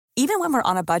Even when we're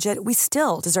on a budget, we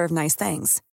still deserve nice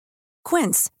things.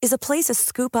 Quince is a place to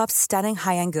scoop up stunning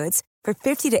high-end goods for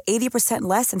 50 to 80%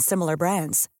 less than similar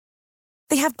brands.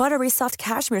 They have buttery soft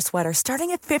cashmere sweaters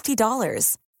starting at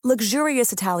 $50,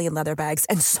 luxurious Italian leather bags,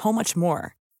 and so much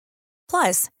more.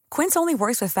 Plus, Quince only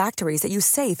works with factories that use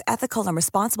safe, ethical, and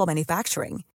responsible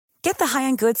manufacturing. Get the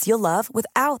high-end goods you'll love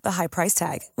without the high price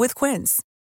tag with Quince.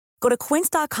 Go to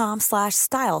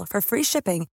quince.com/style for free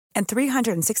shipping and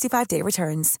 365-day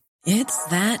returns. It's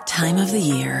that time of the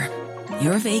year.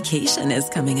 Your vacation is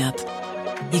coming up.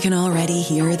 You can already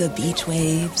hear the beach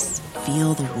waves,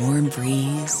 feel the warm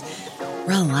breeze,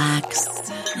 relax,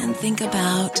 and think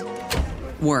about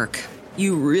work.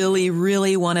 You really,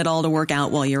 really want it all to work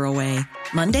out while you're away.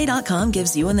 Monday.com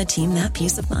gives you and the team that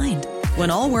peace of mind.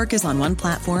 When all work is on one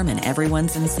platform and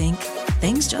everyone's in sync,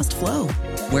 things just flow.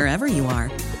 Wherever you are,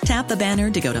 tap the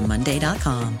banner to go to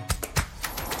Monday.com.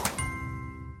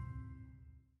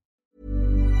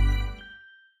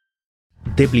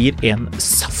 Det blir en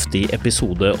saftig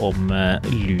episode om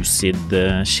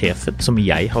Lucid-sjefen som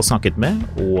jeg har snakket med,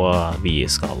 og vi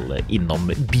skal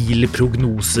innom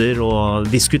bilprognoser og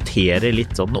diskutere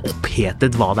litt sånn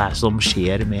opphetet hva det som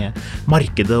skjer med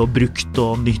markedet og brukt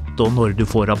og nytt og når du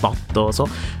får rabatt og så.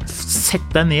 Sett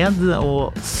deg ned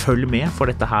og følg med,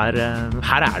 for dette her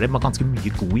det ganske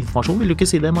mye god informasjon. Vil du ikke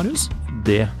si det, Marius?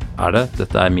 Det det.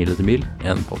 Dette Mil etter mil,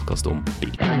 en podcast om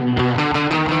bil.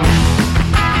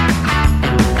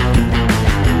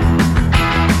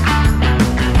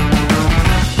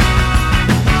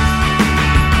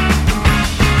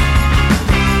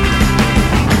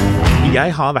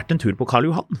 Jeg har vært en tur på Karl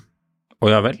Johan.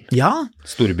 Ja vel? Ja.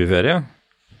 Storbyferie?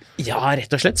 Ja,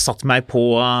 rett og slett. Satt meg på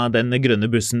den grønne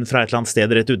bussen fra et eller annet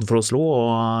sted rett utenfor Oslo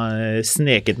og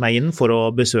sneket meg inn for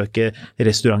å besøke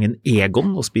restauranten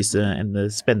Egon og spise en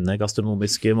spennende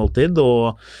gastronomisk måltid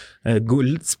og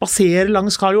spasere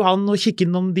langs Karl Johan og kikke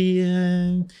innom de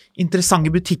interessante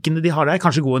butikkene de har der.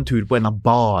 Kanskje gå en tur på en av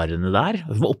barene der.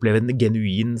 Oppleve en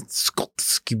genuin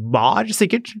skotsk bar,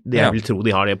 sikkert. Det jeg vil tro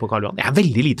de har det på Karl Johan. Jeg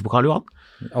veldig lite på Karl Johan.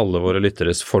 Alle våre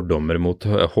lytteres fordommer mot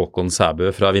Håkon Sæbø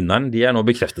fra Vinneren, de nå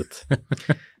bekreftet.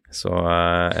 Så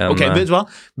Ok, vet du hva?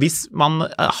 Hvis man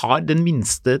har den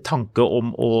minste tanke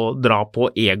om å dra på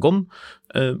Egon,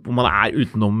 hvor man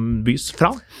utenombys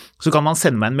fra, så kan man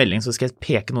sende meg en melding, så skal jeg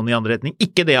peke noen i andre retning.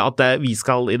 Ikke det at vi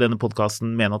skal i denne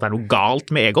podcasten mene at det noe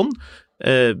galt med Egon,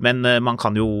 men man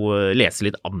kan jo lese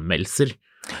litt anmeldelser.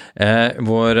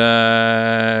 Vår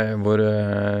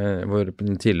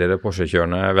tidligere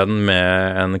Porsche-kjørende venn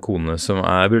med en kone som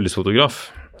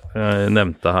bryllupsfotograf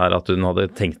nevnte her at hun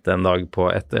hadde tenkt en dag på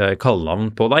et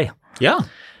kallenavn på deg. Ja.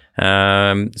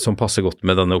 Som passer godt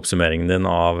med denne oppsummeringen din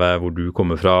av hvor du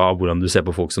kommer fra, og hvordan du ser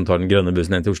på folk som tar den grønne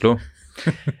bussen inn til Oslo.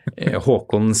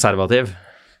 Håkon Servativ.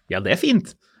 Ja, det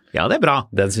fint. Ja, det bra.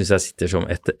 Den synes jeg sitter som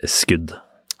et skudd.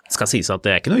 Skal sies at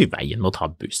det ikke noe i veien med å ta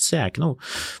buss. Jeg har ikke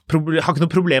noe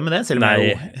problem med det, selv om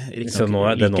så nå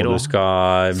det nå du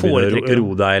skal begynne å ro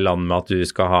deg i land med at du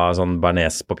skal ha sånn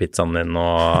bearnés på pizzaen din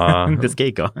og det skal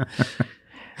jeg ikke ha.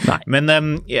 Nei,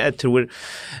 men jeg tror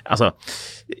altså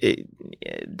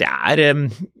det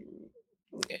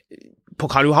på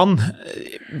Karl Johan,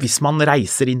 hvis man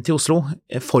reiser inn til Oslo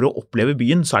for å oppleve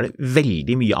byen, så det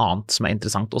veldig mye annet som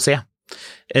interessant å se.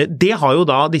 Det har jo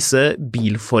da disse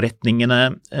bilforretningene,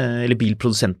 eller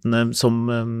bilprodusentene som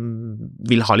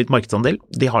vil ha litt markedsandel,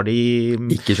 det har de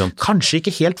kanskje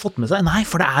ikke helt fått med seg. Nei,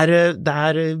 for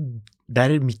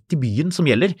det midt i byen som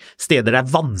gjelder. Steder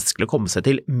det vanskelig å komme seg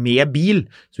til med bil.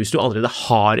 Så hvis du allerede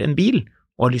har en bil,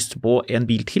 og har lyst på en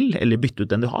bil til, eller bytte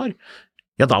ut den du har,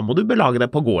 ja, da må du belage deg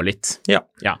på å gå litt. Ja.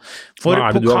 For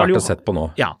hva det du har vært og sett på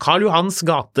nå? Ja, Karl Johans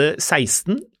gate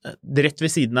 16, rett ved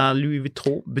siden av Louis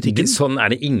Vuitton-butikken. Sånn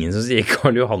det ingen som sier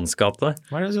Karl Johans gate.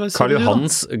 Karl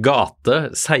Johans gate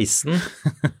 16.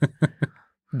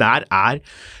 Der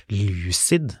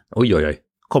Lucid oi.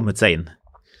 kommet seg inn.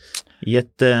 I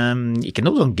et, ikke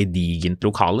noe sånn gedigent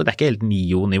lokale, det ikke helt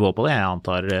NIO-nivå på det, jeg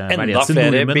antar. Enda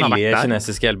flere billige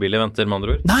kinesiske elbiler venter, med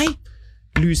andre ord. Nei!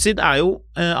 Lucid jo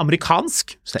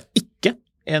amerikansk, så det ikke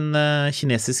en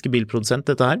kinesisk bilprodusent,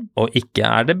 dette her. Og ikke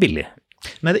det billig.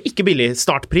 Nei, det ikke billig.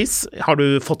 Startpris, har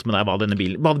du fått med deg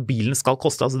hva bilen skal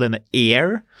koste, altså denne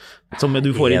Air, som du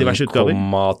får i diverse utgaver?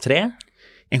 1,3?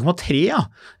 1,3, ja.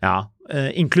 Ja,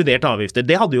 inkludert avgifter.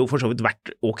 Det hadde jo for så vidt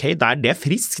vært ok, det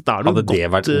friskt. Hadde det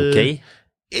vært ok?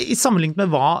 I sammenlignet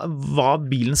med hva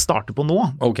bilen starter på nå.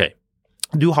 Ok.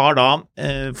 Du har da,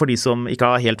 for de som ikke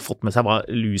har helt fått med seg hva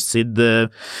Lucid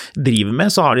driver med,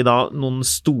 så har de da noen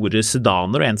store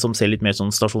sedaner, og en som ser litt mer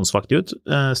sånn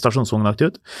stasjonsvognaktig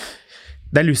ut.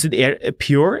 Det er Lucid Air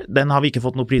Pure, den har vi ikke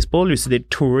fått noe pris på. Lucid Air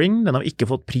Touring, den har vi ikke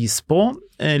fått pris på.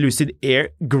 Lucid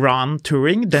Air Grand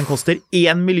Touring, den koster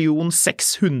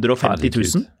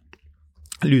 1.650.000.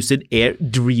 Lucid Air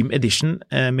Dream Edition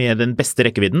med den beste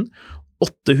rekkevidden,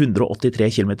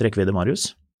 883 km rekkevidde,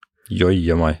 Marius.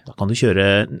 Jøye meg. Da kan du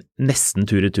kjøre nesten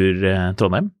tur-retur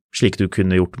Trondheim, slik du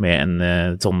kunne gjort med en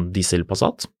sånn diesel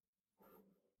Passat.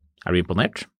 Er du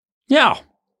imponert? Ja.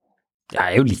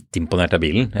 Jeg jo litt imponert av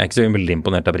bilen. Jeg ikke så veldig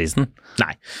imponert av prisen.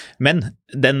 Nei, men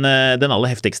den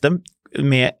aller heftigste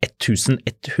med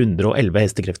 1111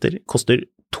 hestekrefter koster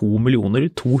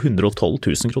 2.212.000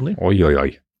 kroner.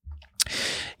 Oi.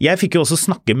 Jeg fikk jo også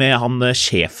snakke med han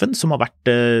sjefen som har vært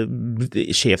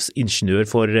sjefsingeniør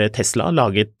for Tesla,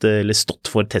 stått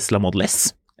for Tesla Model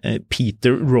S.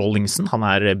 Peter Rawlingson, han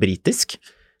britisk.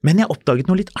 Men jeg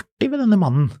oppdaget noe litt artig ved denne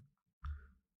mannen.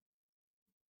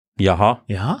 Jaha.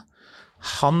 Ja,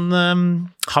 han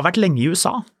har vært lenge i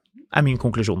USA, min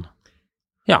konklusjon.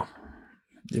 Ja,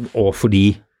 og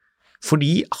fordi?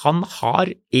 Fordi han har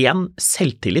en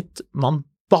selvtillit man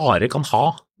bare kan ha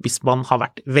hvis man har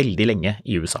vært veldig lenge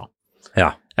i USA.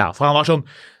 Ja. Ja, for han var sånn,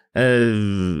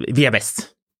 vi best.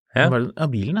 Ja. Ja,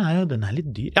 bilen den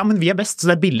litt dyr. Ja, men vi best, så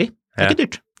det billig. Det ikke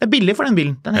dyrt. Det billig for den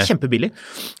bilen. Den kjempebillig.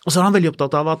 Og så er han veldig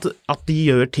opptatt av at de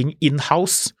gjør ting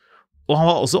in-house. Og han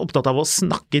var også opptatt av å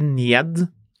snakke ned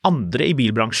andre i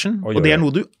bilbransjen, og det noe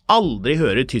du aldri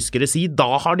hører tyskere si.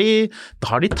 Da har de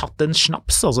tatt en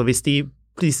snaps, altså hvis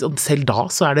selv da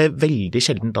så det veldig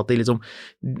sjeldent at de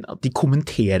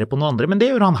kommenterer på noen andre, men det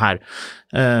gjør han her.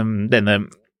 Denne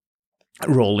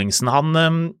Rawlingson, han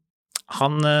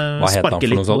hva het han for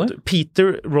noe, sa du?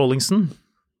 Peter Rawlingson.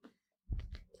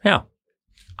 Ja.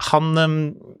 Han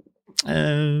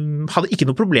hadde ikke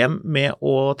noe problem med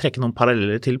å trekke noen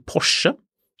paralleller til Porsche,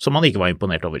 som han ikke var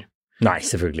imponert over. Nei,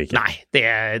 selvfølgelig ikke. Nei,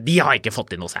 de har ikke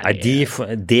fått inn noe særlig.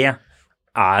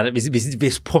 Nei,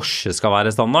 hvis Porsche skal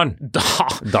være standarden,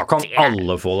 da kan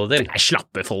alle få det til. Det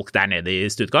slappe folk der nede i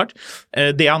Stuttgart.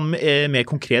 Det han mer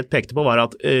konkret pekte på var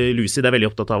at Lucid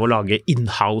veldig opptatt av å lage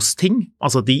in-house-ting.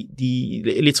 Altså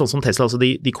litt sånn som Tesla, altså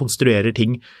de konstruerer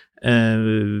ting,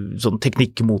 sånn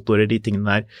teknikkmotorer, de tingene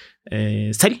der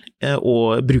selv,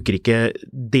 og bruker ikke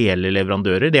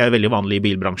deleleverandører. Det jo veldig vanlig i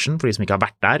bilbransjen, for de som ikke har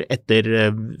vært der, etter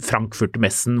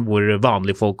Frankfurt-messen, hvor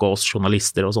vanlige folk og oss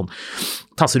journalister og sånn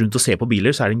tasser rundt og ser på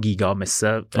biler, så det en gigamesse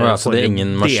så det er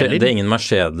ingen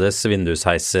Mercedes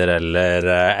vindusheiser eller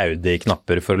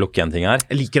Audi-knapper for å lukke en ting her?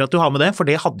 Jeg liker at du har med det, for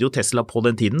det hadde jo Tesla på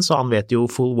den tiden, så han vet jo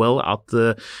full well at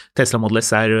Tesla Model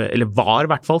S eller var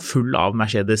i hvert fall full av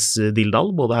Mercedes-dildal,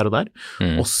 både her og der.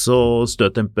 Også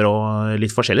støttemper og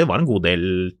litt forskjellig. Det var en god del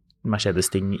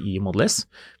Mercedes-ting i Model S.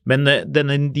 Men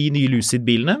de nye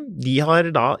Lucid-bilene, de har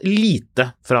da lite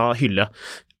fra hylle.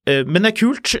 Men det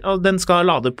kult, den skal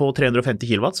lade på 350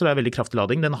 kW, så det veldig kraftig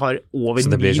lading. Den har over 900 volt system. Så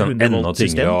det blir sånn enda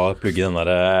tyngre å plugge den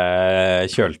der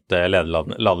kjølte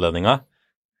ladeledninga?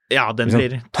 Ja, den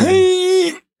blir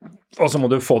Og så må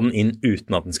du få den inn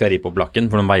uten at den skal ripe opp lakken,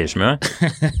 for den veier så mye.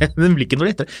 Den blir ikke noe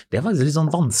lettere. Det faktisk litt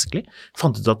sånn vanskelig. Jeg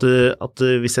fant ut at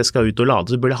hvis jeg skal ut og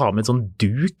lade, så burde jeg ha med en sånn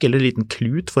duk eller en liten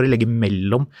klut for å legge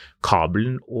mellom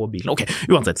kabelen og bilen. Ok,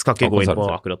 uansett, skal ikke gå inn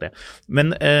på akkurat det.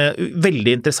 Men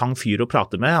veldig interessant fyr å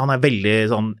prate med. Han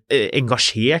veldig sånn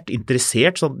engasjert,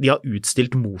 interessert. Så de har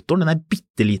utstilt motoren, den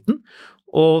bitteliten.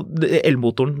 Og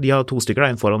elmotoren, de har 2 stykker,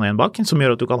 en foran og en bak, som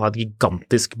gjør at du kan ha et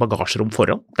gigantisk bagasjerom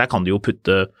foran. Der kan du jo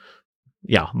putte,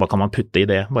 hva kan man putte i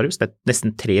det, Marius? Det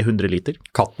nesten 300 liter.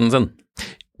 Katten sin.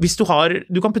 Hvis du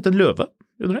kan putte en løve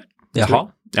under det. Jaha.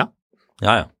 Ja.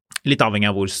 Litt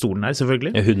avhengig av hvor stor den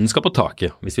selvfølgelig. Ja, hunden skal på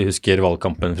taket, hvis vi husker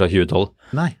valgkampen fra 2012.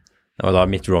 Nei. Det var da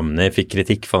Mitt Romney fikk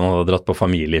kritikk for han hadde dratt på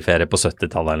familieferie på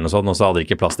 70-tallet eller noe sånt, og så hadde de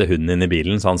ikke plass til hunden inn i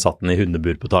bilen, så han satt den i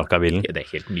hundebur på taket av bilen. Det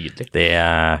helt nydelig.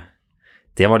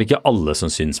 Det var det ikke alle som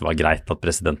syntes var greit at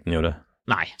presidenten gjorde.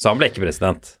 Nei. Så han ble ikke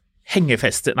president.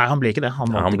 Hengefeste, nei han ble ikke det.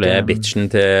 Han ble bitchen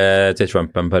til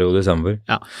Trump en periode i sommer.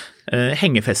 Ja.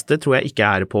 Hengefeste tror jeg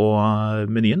ikke på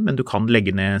menyen, men du kan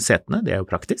legge ned setene, det jo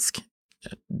praktisk.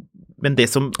 Men det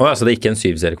som... Så det ikke en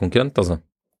 7-seriekonkurrent, altså?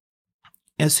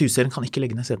 7-serien kan ikke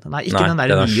legge ned setene. Nei, ikke den der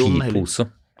Nioen heller. Skipose.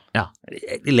 Ja.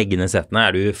 Legge ned setene,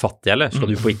 du fattig eller? Skal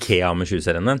du på IKEA med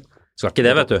 7-serien din? Skal ikke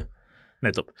det, vet du.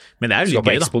 Nettopp. Men det jo litt gøy, da. Skal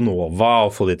på Exponova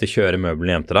og få de til å kjøre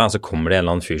møblene hjem til deg, så kommer det en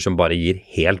eller annen fyr som bare gir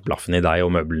helt blaffen i deg og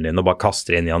møblene dine og bare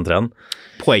kaster inn i entreen.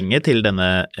 poenget til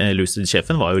denne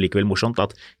Lucid-sjefen var jo likevel morsomt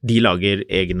at de lager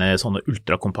egne sånne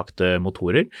ultrakompakte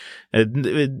motorer.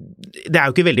 Det er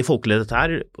jo ikke veldig folkelig dette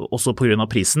her, også på grunn av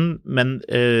prisen, men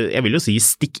jeg vil jo si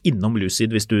stikk innom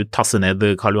Lucid hvis du tasser ned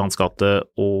Karl Johans gate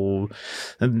og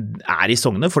er i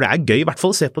Sogne, for det er gøy i hvert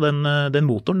fall å se på den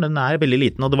motoren, den er veldig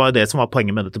liten, og det var jo det som var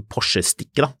poenget med dette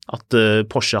Porsche-stikket da, at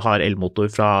Porsche har elmotor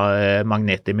fra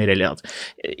Magneti Marelli.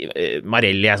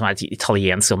 Marelli er som et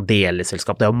italiensk sånn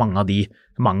deleselskap, det er jo mange av de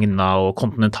Magna og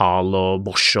Continental og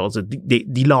Bosch, og, altså,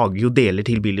 de lager jo deler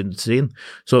til bilindustrien,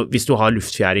 så hvis du har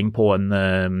luftfjæring på en,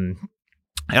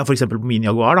 ja for eksempel på min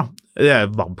Jaguar da, det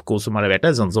er Wabco som har levert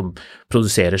det, sånn som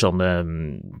produserer sånne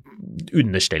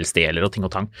understellsdeler og ting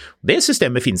og tang. Det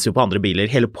systemet finnes jo på andre biler,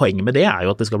 hele poenget med det er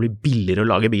jo at det skal bli billigere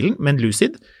å lage bilen, men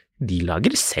Lucid, de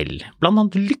lager selv, blant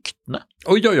annet lyktene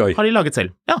har de laget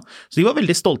selv, ja, så de var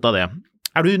veldig stolte av det.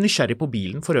 Er du nysgjerrig på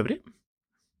bilen for øvrig?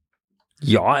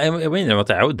 Ja, jeg må innrømme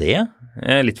at det er jo det.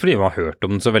 Litt fordi man har hørt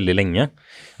om den så veldig lenge.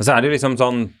 Og så er det jo liksom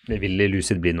sånn, vil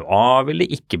Lucid bli noe av, eller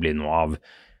ikke bli noe av?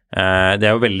 Det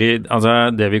er jo veldig, altså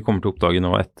det vi kommer til å oppdage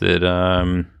nå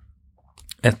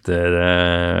etter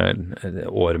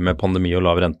år med pandemi og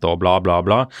lav rente og bla bla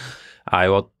bla, er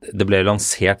jo at det ble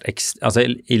lansert, altså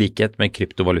i likhet med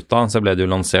kryptovaluta, så ble det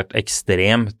jo lansert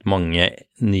ekstremt mange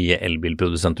nye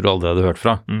elbilprodusenter du aldri hadde hørt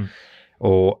fra.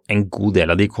 Og en god del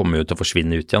av de kommer jo til å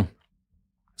forsvinne ut igjen.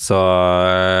 Så,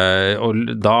 og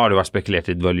da har det vært spekulert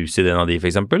i det var Lucid en av de for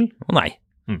eksempel, og nei,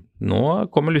 nå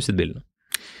kommer Lucid-bilene.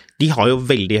 De har jo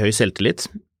veldig høy selvtillit,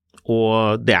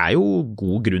 og det er jo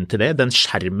god grunn til det. Den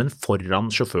skjermen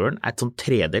foran sjåføren er et sånn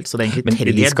tredelt, så det er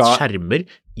egentlig skjermer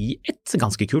i et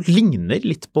ganske kult, ligner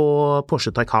litt på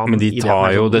Porsche Taycan. Men de tar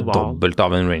jo det dobbelt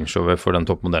av en Range Rover for den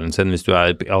toppmodellen sin, hvis du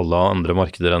er i alle andre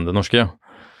markeder enn det norske.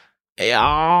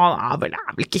 Ja, det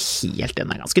er vel ikke helt,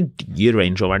 den er ganske dyr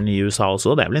Range Roveren i USA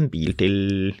også, det er vel en bil til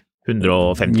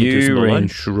 $150,000. New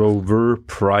Range Rover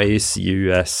Price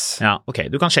US. Ja, ok,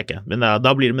 du kan sjekke, men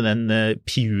da blir det med den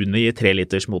Puni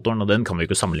 3-liters motoren, og den kan vi jo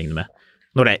ikke sammenligne med.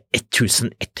 Når det er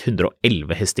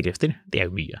 1111 hestekrefter, det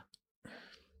er jo mye.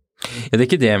 Ja, det er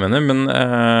ikke det jeg mener, men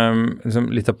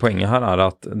liksom, litt av poenget her er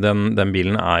at den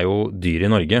bilen er jo dyr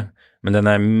i Norge, men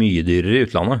den er mye dyrere i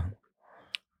utlandet.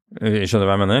 Skjønner du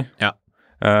hva jeg mener? Ja.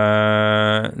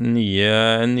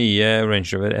 Nye Range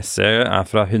Rover SE er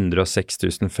fra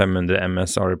 106.500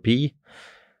 MSRP,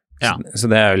 ja.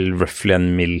 Så det er roughly $1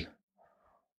 million.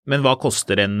 Men hva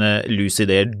koster en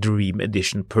Lucid Air Dream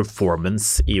Edition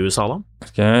Performance i USA da?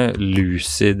 Okay.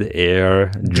 Lucid Air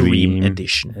Dream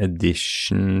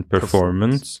Edition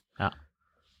Performance. Ja.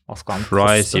 Hva skal den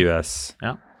Price koste? US.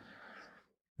 Ja.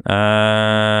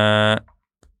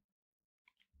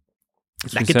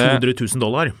 Det er ikke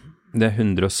 $200,000. Det er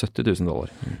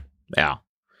 $170,000. Ja,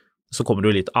 så kommer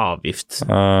det jo litt avgift.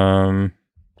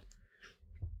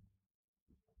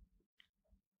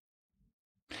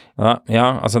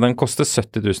 Ja, altså den koster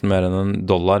 $70,000 mer enn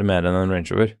 $1 mer enn en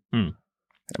Range Rover.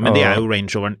 Men det er jo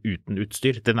Range Roveren uten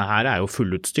utstyr. Denne her er jo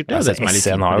fullutstyrt. Altså,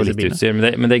 SE-en har jo litt utstyr,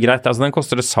 men det er greit. Altså den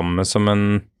koster det samme som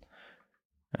en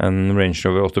Range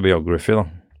Rover Autobiography da.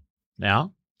 Ja.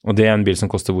 Og det er en bil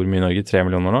som koster hvor mye i Norge? 3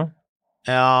 millioner nå?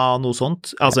 Ja, noe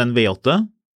sånt. Altså en V8?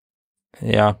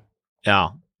 Ja.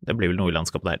 Ja, det blir vel noe i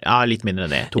landskapet der. Ja, litt mindre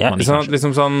enn det. Ja,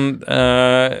 liksom sånn,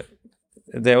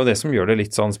 det er jo det som gjør det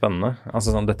litt sånn spennende.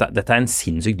 Altså sånn, dette er en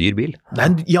sinnssykt dyr bil.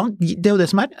 Ja, det er jo det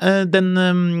som er.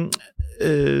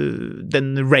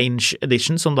 Den Range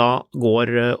Edition som da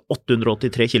går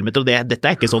 883 kilometer, og dette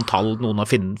er ikke sånn tall noen har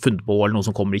funnet på, eller noe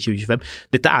som kommer i 2025.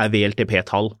 Dette er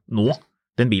VLTP-tall nå.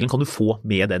 Den bilen kan du få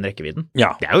med den rekkevidden.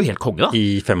 Ja. Det er jo helt konge da.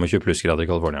 I 25 plussgrader i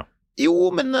California. Jo,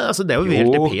 men altså, det er jo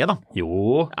VLTP da.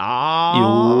 Jo.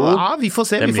 Ja, vi får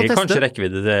se, vi får teste. Det blir kanskje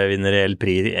rekkevidde til vinner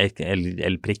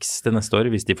El-Prix til neste år,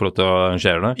 hvis de får lov til å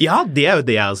arrangere det. Ja, det er jo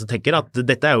det jeg også tenker, at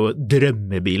dette er jo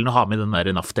drømmebilen å ha med den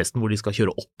der NAF-testen, hvor de skal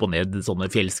kjøre opp og ned sånne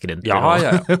fjellskrenter. Ja.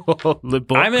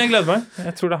 Nei, men jeg gleder meg.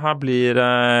 Jeg tror det her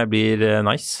blir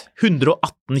nice.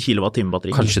 118 kilowatt-time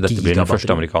batteri. Kanskje dette blir den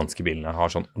første amerikanske bilen jeg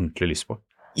har sånn ordentlig lyst på.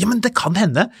 Ja, men det kan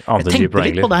hende. Jeg tenkte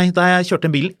litt på deg da jeg kjørte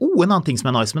en bil. En annen ting som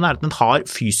er nice med den er at den har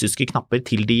fysiske knapper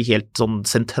til de helt sånn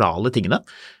sentrale tingene.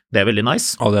 Det er veldig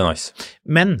nice. Ja, det er nice.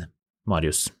 Men,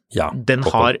 Marius, den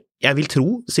har, jeg vil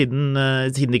tro, siden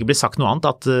det ikke blir sagt noe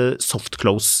annet, at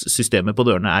soft-close-systemet på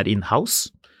dørene er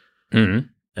in-house.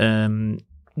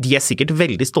 De er sikkert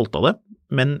veldig stolte av det,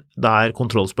 men da er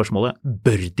kontrollspørsmålet,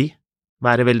 bør de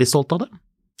være veldig stolte av det?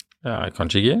 Ja,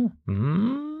 kanskje ikke.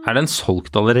 Er den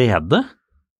solgt allerede?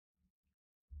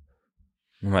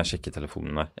 Nå må jeg sjekke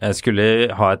telefonen der. Jeg skulle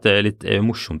ha et litt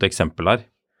morsomt eksempel her.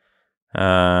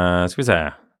 Skal vi se.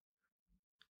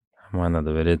 må jeg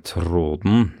nedover i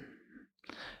tråden.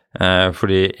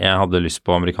 Fordi jeg hadde lyst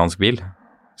på amerikansk bil,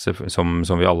 som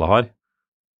vi alle har.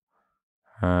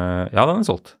 Ja, den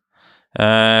solgt.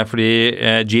 Fordi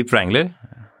Jeep Wrangler,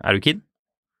 er du keen?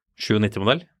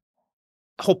 97-modell.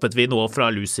 Hoppet vi nå fra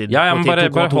Lucid? Ja, jeg må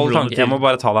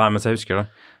bare ta det her mens jeg husker det.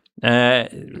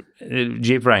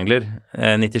 Jeep Wrangler,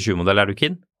 97-modell, er du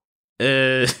keen?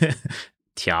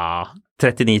 Tja.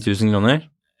 39 000 kroner.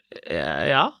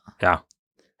 Ja.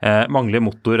 Mangler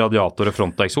motor, radiator og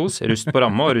front og eksos, rust på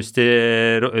ramme og rust i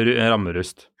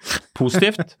rammerust.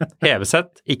 Positivt,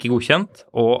 hevesett, ikke godkjent,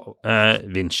 og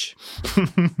vinsj.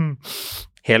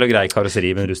 Hel og grei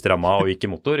karosseri med rust i ramma og ikke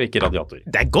motor, ikke radiator.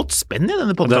 Det godt spenn i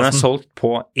denne podcasten. Den solgt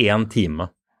på 1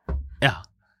 time. Ja.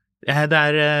 Det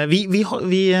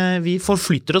vi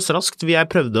forflytter oss raskt. Vi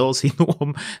prøvde å si noe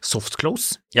om soft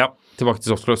close. Ja, tilbake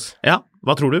til soft close. Ja,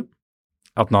 hva tror du?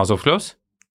 At den har soft close?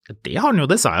 Det har den jo,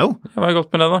 det sa jeg jo. Hva godt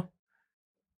med det da?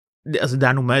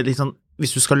 Det noe med liksom,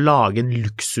 hvis du skal lage en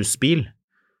luksusbil,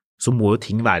 så må jo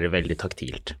ting være veldig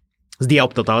taktilt. Så de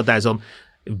opptatt av at det sånn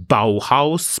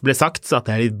Bauhaus ble sagt, så at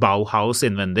det litt Bauhaus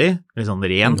innvendig, litt sånn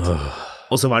rent.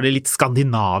 Og så var det litt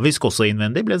skandinavisk også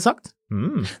innvendig, ble det sagt.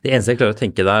 Det eneste jeg klarer å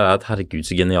tenke der at herregud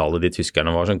så geniale de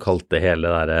tyskerne var som kalte hele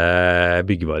der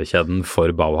byggevarekjeden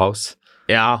for Bauhaus.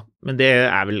 Ja, men det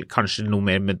vel kanskje noe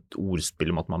mer med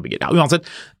ordspill om at man bygger. Ja, uansett,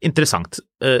 interessant.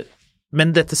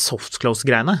 Men dette soft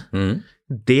close-greiene,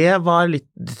 det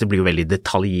blir jo veldig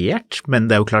detaljert, men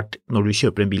det jo klart, når du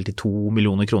kjøper en bil til 2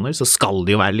 millioner kroner, så skal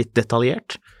det jo være litt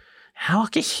detaljert. Jeg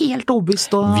var ikke helt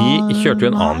overbevist. Vi kjørte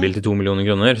jo en annen bil til 2 millioner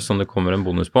kroner, som det kommer en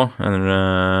bonus på,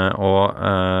 og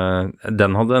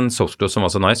den hadde en soft close som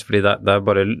var så nice, fordi det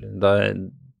bare,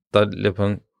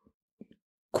 der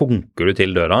konker du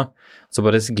til døra, så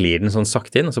bare glir den sånn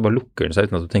sakte inn, og så bare lukker den seg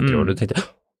uten at du tenker over det. Du tenkte,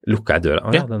 lukka jeg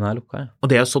døra? Ja, den lukka jeg.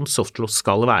 Og det jo sånn soft close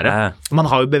skal være. Man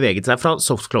har jo beveget seg fra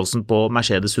soft closen på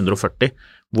Mercedes 140,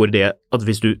 hvor det at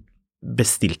hvis du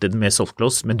bestilte den med soft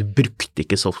close, men du brukte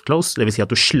ikke soft close, det vil si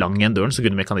at du slang igjen døren, så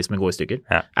kunne mekanismen gå i stykker.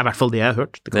 I hvert fall det jeg har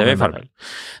hørt. Det vi ferdig.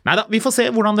 Neida, vi får se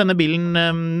hvordan denne bilen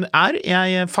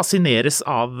Jeg fascineres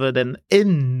av den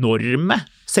enorme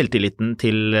selvtilliten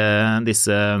til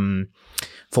disse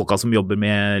folka som jobber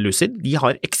med Lucid. De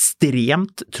har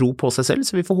ekstremt tro på seg selv,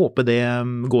 så vi får håpe det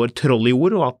går troll i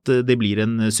ord, og at det blir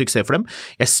en suksess for dem.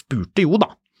 Jeg spurte jo da,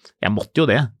 jeg måtte jo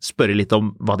det, spørre litt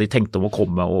om hva de tenkte om å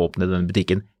komme og åpne denne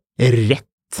butikken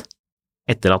rett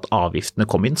etter at avgiftene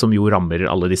kom inn, som jo rammer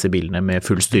alle disse bilene med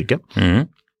full styrke.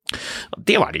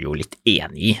 Det var de jo litt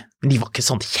enig i, men de var ikke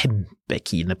sånn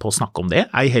kjempekine på å snakke om det,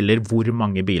 ei heller hvor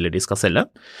mange biler de skal selge.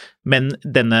 Men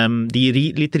de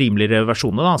litt rimeligere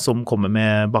versjonene da, som kommer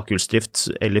med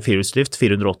bakhjulsdrift eller firehjulsdrift,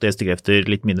 480 hestekrefter,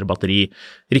 litt mindre batteri,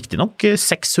 riktig nok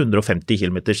 650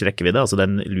 km rekkevidde, altså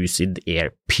den Lucid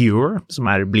Air Pure, som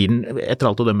blir den etter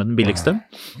alt å dømme den billigste.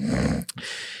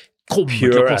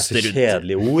 Pure så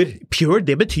kjedelig ord. Pure,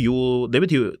 det betyr jo det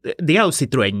jo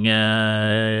Citroën,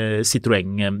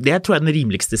 det tror jeg den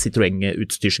rimeligste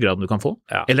Citroën-utstyrsgraden du kan få.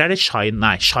 Ja. Eller det Shine?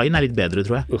 Nei, Shine litt bedre,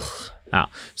 tror jeg. Ja.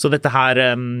 Så dette her,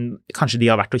 kanskje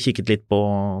de har vært og kikket litt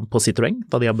på Citroën,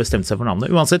 da de har bestemt seg for navnet.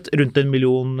 Uansett, rundt 1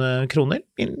 million kroner.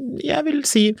 Jeg vil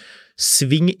si,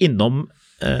 sving innom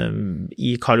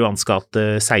i Karl Johans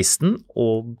gate 16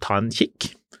 og ta en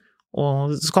kikk.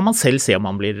 Og så kan man selv se om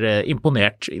man blir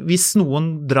imponert. Hvis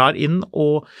noen drar inn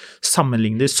og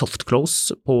sammenligner soft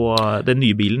close på den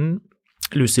nye bilen,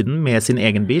 Luciden, med sin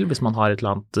egen bil, hvis man har et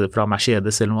eller annet fra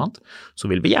Mercedes eller noe annet,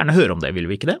 så vil vi gjerne høre om det, vil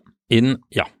vi ikke det?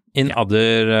 In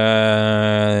other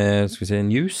skal vi si,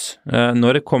 news.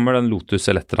 Når kommer den Lotus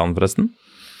Electraen forresten?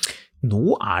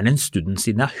 Nå det en stund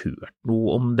siden jeg har hørt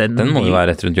noe om den. Den må jo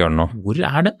være rett rundt hjørnet nå. Hvor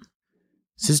den?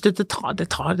 Synes det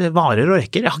varer og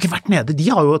rekker. Jeg har ikke vært nede. De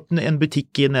har jo en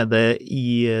butikk nede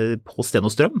på Sten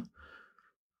og Strøm.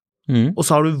 Og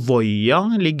så har du Voya,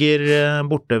 ligger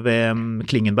borte ved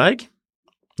Klingenberg.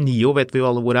 Nio vet vi jo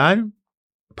alle hvor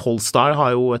Polestar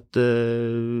har jo et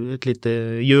lite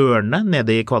hjørne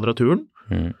nede i Kvadraturen.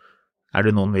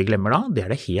 Det noen vi glemmer da? Det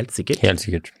det helt sikkert. Helt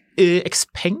sikkert.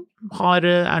 Xpeng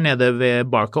nede ved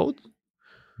Barcode.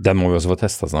 Den må vi også få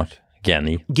testet snart.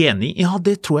 Geni, ja,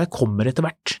 det tror jeg kommer etter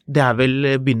hvert. Det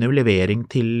vel begynner levering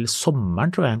til sommeren,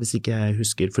 tror jeg, hvis ikke jeg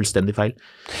husker fullstendig feil.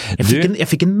 Jeg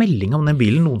fikk en melding om den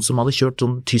bilen, noen som hadde kjørt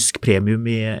sånn tysk premium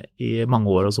i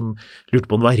mange år, og som lurte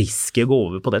på om det var risky å gå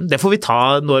over på den. Det får vi ta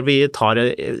når vi tar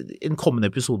en kommende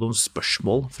episode om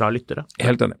spørsmål fra lyttere.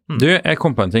 Helt enig. Jeg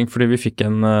kom på en ting, fordi vi fikk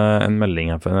en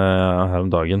melding her om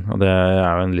dagen, og det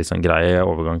jo en litt sånn grei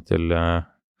overgang til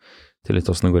litt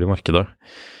hvordan det går i markedet.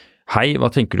 Hei, hva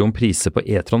tenker du om priser på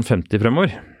e-tron 50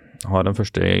 fremover? har en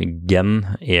første Gen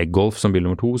e-Golf som bil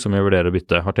nummer 2, som jeg vurderer å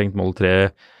bytte. Har tenkt Model 3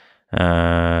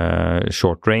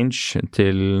 short range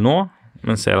til nå,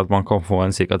 men ser at man kan få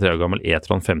en ca. 3 år gammel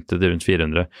e-tron 50 til rundt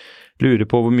 400. Lurer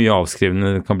på hvor mye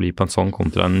avskrivende det kan bli på en sånn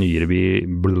kontra en nyere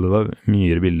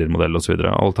billigere-modell og så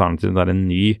videre. Alternativet er en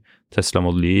ny Tesla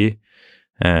Model Y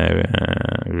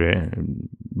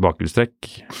bakhjulstrekk.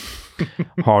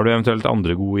 Har du eventuelt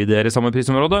andre gode ideer i samme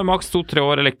prisområde? Maks 2-3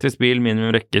 år, elektrisk bil,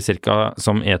 minimum rekke, cirka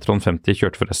som e-tron 50,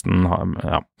 kjørte forresten,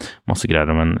 masse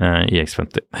greier om en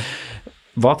iX50.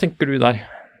 Hva tenker du der?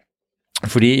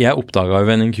 Fordi jeg oppdaget jo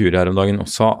en inkurie her om dagen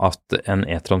også at en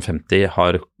e-tron 50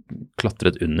 har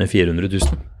klatret under 400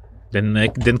 000. Den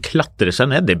klatrer seg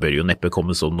ned, det bør jo neppe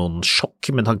komme som noen sjokk,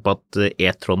 med tanke på at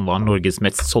e-tron var Norges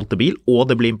mest solgte bil, og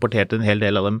det ble importert en hel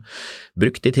del av dem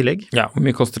brukt i tillegg. Ja, hvor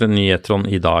mye koster en ny e-tron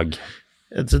i dag?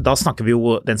 Da snakker vi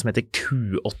jo den som heter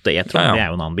Q8 e-tron, det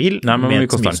er jo en annen bil, med et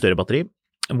mye større batteri.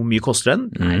 Hvor mye koster den?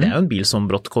 Nei, det er jo en bil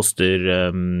som brått koster,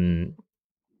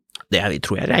 det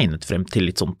tror jeg regnet frem til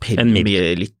litt sånn med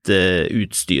litt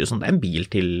utstyr og sånt, det er en bil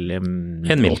til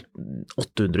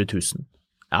 800 000.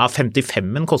 Ja,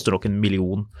 55-en koster nok 1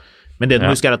 million. Men det du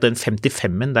husker er at den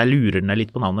 55-en, der lurer den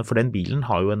litt på navnet, for den bilen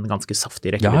har jo en ganske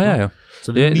saftig rekkevidde.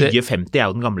 Så den nye 50 er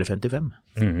jo den gamle 55.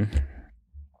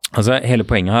 Altså, hele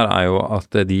poenget her er jo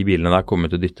at de bilene der kommer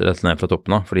til å dytte dette ned fra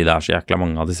toppen av, fordi det er så jækla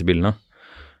mange av disse bilene.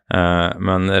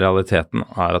 Men realiteten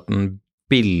er at den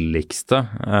billigste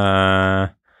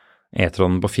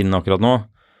e-tronen på Finn akkurat nå,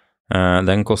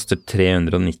 den koster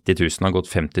 390 000, har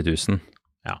gått 50 000.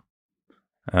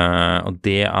 Og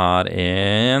det er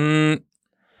en,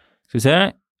 skal vi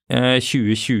se,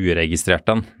 2020 registrert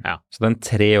den. Så det er en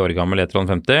 3 år gammel e-tron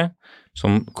 50,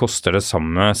 som koster det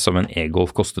samme som en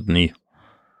e-Golf kostet ny.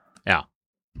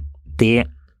 Det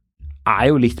er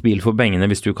jo litt bil for pengene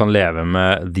hvis du kan leve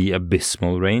med The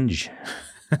Abysmal Range.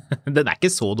 Den er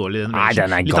ikke så dårlig, den rangen. Nei,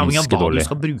 den er ganske dårlig. Litt avhengig av hva du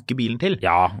skal bruke bilen til.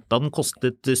 Da den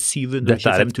kostet 725 000 med utstyr.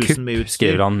 Dette er et kupp,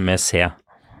 skriver han med C.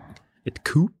 Et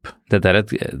coupe? Dette er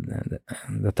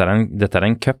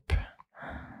en cup.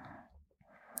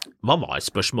 Hva var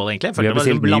spørsmålet egentlig? Jeg følte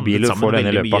det var ny bil, du får den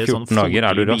i løpet av 14 dager,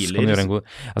 er du rask, kan du gjøre en god...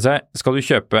 Altså, skal du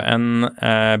kjøpe en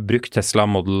brukt Tesla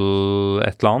Model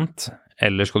et eller annet,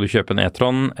 eller skal du kjøpe en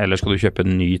e-tron, eller skal du kjøpe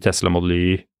en ny Tesla Model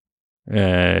Y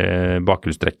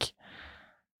bakhjulstrekk?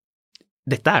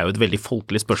 Dette er jo et veldig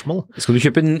folkelig spørsmål. Skal du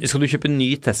kjøpe ny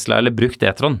Tesla eller brukt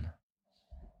e-tron?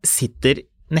 Sitter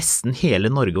nesten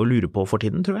hele Norge og lurer på for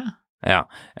tiden, tror jeg. Ja,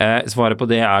 svaret på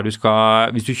det er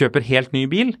hvis du kjøper helt ny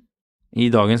bil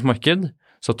i dagens marked,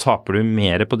 så taper du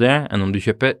mer på det enn om du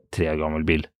kjøper 3 år gammel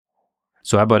bil.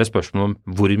 Så er bare spørsmålet om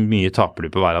hvor mye taper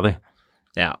du på hver av de.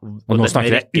 Og nå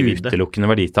snakker jeg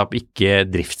utelukkende verditap, ikke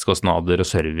driftskostnader og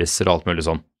servicer og alt mulig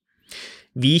sånn.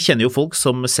 Vi kjenner jo folk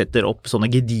som setter opp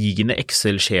sånne gedigende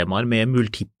Excel-skjemaer med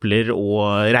multipler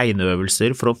og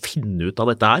regneøvelser for å finne ut av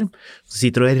dette her. Så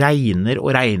sitter og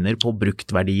regner på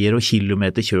bruktverdier og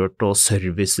kilometer kjørt og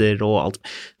servicer og alt.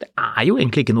 Det er jo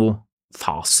egentlig ikke noe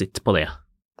fasit på det.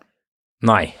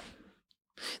 Nei,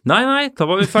 da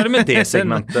var vi ferdig med det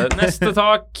segmentet. Neste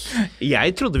tak.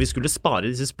 Jeg trodde vi skulle spare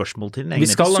disse spørsmål til en egen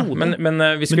episode. Men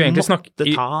vi skulle egentlig snakke...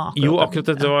 Jo, akkurat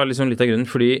dette var liksom litt av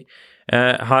grunnen, fordi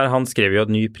her han skrev jo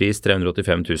at ny pris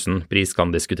 385 000, pris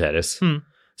kan diskuteres.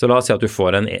 Så la oss si at du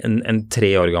får en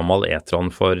 3 år gammel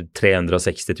e-tron for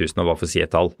 360 000, og hva for å si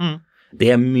et tall. Det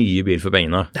er mye bil for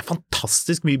pengene. Det er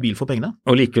fantastisk mye bil for pengene.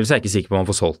 Og likevel så er jeg ikke sikker på om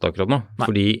man får solgt akkurat nå.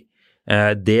 Fordi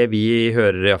det vi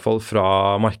hører i hvert fall fra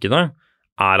markedet,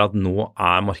 er at nå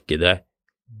er markedet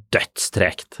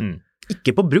dødstrekt.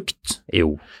 Ikke på brukt.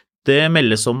 Jo. Det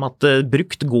meldes om at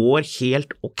brukt går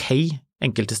helt ok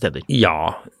enkelte steder.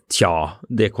 Ja,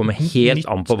 det kommer helt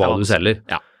an på hva du selger.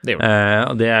 Ja, det gjør det.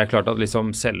 Og det er klart at liksom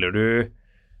selger du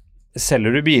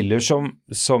biler som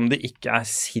det ikke er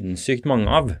sinnssykt mange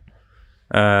av.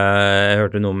 Jeg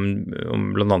hørte noe om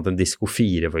blant annet en Disco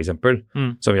 4 for eksempel,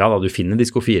 som du finner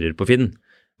Disco 4 på Finn,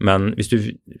 men hvis du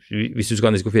skal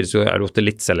ha en Disco 4 så er du ofte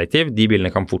litt selektiv. De bilene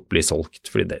kan fort bli solgt,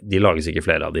 fordi de lages ikke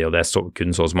flere av de, og det er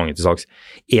kun så mange til salgs.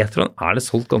 E-tron er det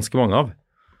solgt ganske mange av.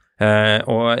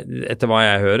 Og etter hva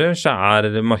jeg hører, så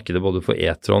er markedet både for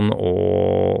e-tron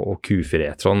og Q4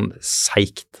 e-tron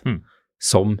seigt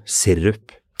som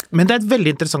sirup. Men det er et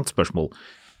veldig interessant spørsmål.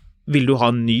 Vil du ha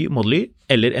en ny Model Y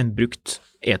eller en brukt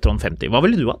e-tron 50? Hva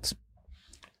ville du hatt?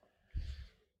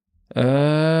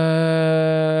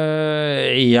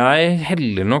 Jeg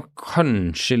heller nok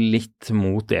kanskje litt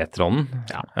mot e-tronen.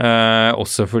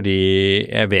 Også fordi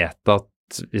jeg vet at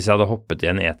hvis jeg hadde hoppet i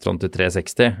en e-tron til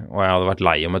 360, og jeg hadde vært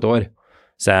lei om et år,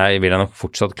 så vil jeg nok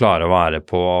fortsatt klare å være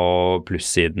på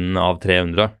plussiden av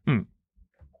 300.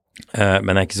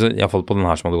 Men jeg er ikke så, i hvert fall på den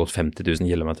her som hadde gått 50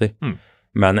 000 kilometer.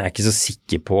 Men jeg er ikke så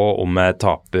sikker på om jeg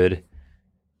taper,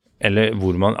 eller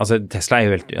hvor man, altså Tesla er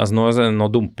jo helt, altså nå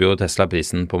dumper jo Tesla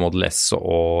prisen på Model S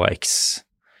og X,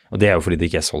 og det er jo fordi det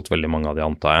ikke er solgt veldig mange av de,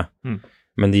 antar jeg.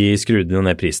 Men de skrudde jo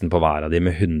ned prisen på hver av de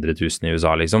med 100 000 i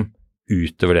USA, liksom,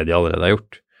 utover det de allerede har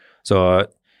gjort. Så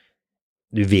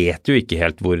du vet jo ikke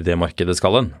helt hvor det markedet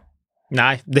skal hen.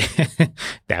 Nei, det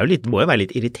er jo litt, må jo være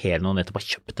litt irriterende å nettopp ha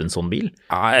kjøpt en sånn bil.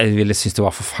 Ja, jeg ville synes det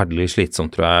var forferdelig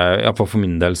slitsomt, tror jeg. Ja, for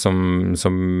min del som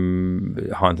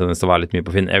har en tendens til å være litt mye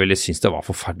på Finn, jeg ville synes det var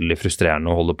forferdelig frustrerende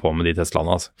å holde på med de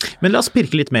Teslaene, altså. Men la oss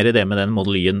pirke litt mer i det med den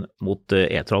Model Y-en mot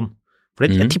e-tron.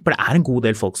 For jeg tipper det er en god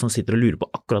del folk som sitter og lurer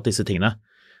på akkurat disse tingene.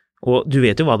 Og du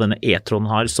vet jo hva denne e-tron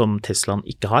har som Teslaen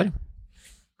ikke har.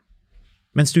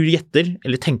 Mens du gjetter,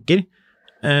 eller tenker,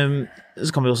 så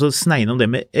kan vi også sneie om det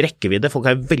med rekkevidde. Folk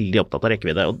er veldig opptatt av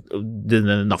rekkevidde, og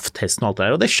denne NAF-testen og alt det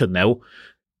der, og det skjønner jeg jo.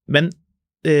 Men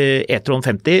e-tron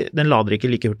 50, den lader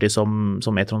ikke like hurtig som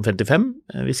e-tron 55,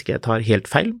 hvis ikke jeg tar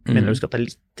helt feil. Mener du skal ta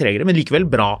litt tregere, men likevel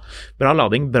bra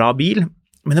lading, bra bil.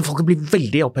 Men folk blir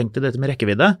veldig opphengt i dette med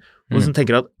rekkevidde, og som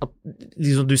tenker at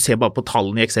liksom, du ser bare på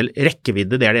tallene i Excel,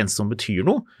 rekkevidde, det er det eneste som betyr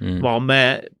noe. Hva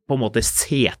med på en måte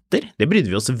seter? Det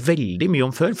brydde vi oss veldig mye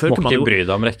om før. Du må ikke bry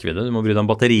deg om rekkevidde, du må bry deg om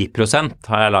batteriprosent,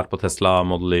 har jeg lært på Tesla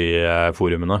Model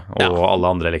Y-forumene, og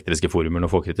alle andre elektriske forumer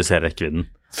når folk kritiserer rekkevidden.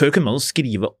 Før kunne man jo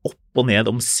skrive opp og ned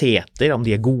om seter, om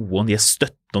de er gode, om de er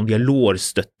støtte, om de er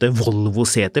lårstøtte,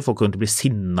 Volvo-seter, folk kommer til å bli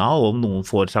sinna, og om noen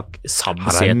får Saab-seter og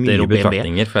BMW. Her er mye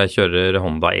betraktninger, for jeg kjører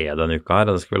Honda E denne uka her,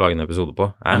 og det skal vi lage en episode på.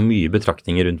 Det er mye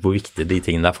betraktninger rundt hvor viktig de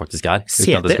tingene der faktisk er.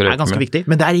 Seter er ganske viktig,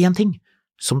 men det er en ting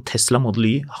som Tesla Model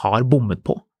Y har bommet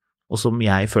på, og som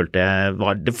jeg følte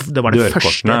var det første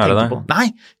jeg tenkte på. Nei,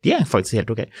 de er faktisk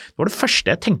helt ok. Det var det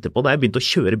første jeg tenkte på da jeg begynte å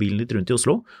kjøre bilen litt rundt i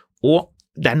Oslo, og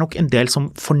det er nok en del som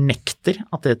fornekter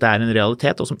at dette er en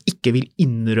realitet, og som ikke vil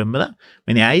innrømme det,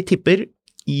 men jeg tipper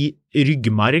i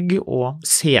ryggmarg og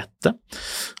sete,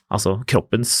 altså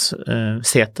kroppens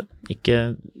sete, ikke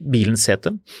bilens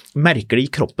sete, merker det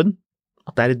i kroppen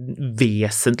at det er en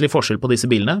vesentlig forskjell på disse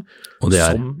bilene, og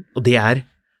det er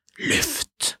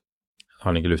luft.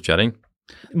 Har den ikke luftfjæring?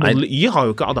 Model Y har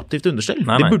jo ikke adaptivt understell,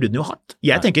 det burde den jo hatt.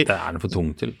 Jeg tenker, det er den for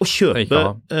tung til. Å kjøpe,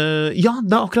 ja,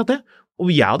 det er akkurat det. Og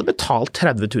jeg hadde betalt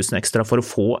 30 000 ekstra for å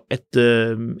få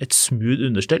et smooth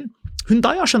understell.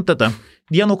 Hyundai har skjønt dette.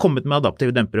 De har nå kommet med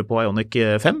adaptive dempere på Ioniq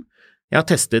 5. Jeg har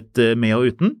testet med og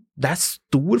uten. Det er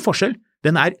stor forskjell.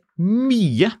 Den er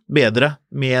mye bedre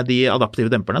med de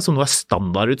adaptive demperne, som nå er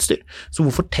standardutstyr. Så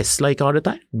hvorfor Tesla ikke har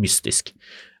dette her? Mystisk.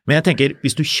 Men jeg tenker,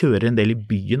 hvis du kjører en del i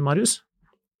byen, Marius,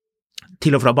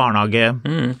 til og fra barnehage,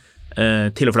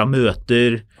 til og fra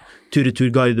møter,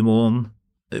 tur-retur Gardermoen,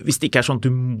 hvis det ikke er sånn at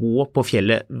du må på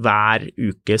fjellet hver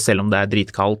uke, selv om det er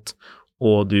dritkaldt,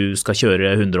 og du skal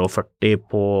kjøre 140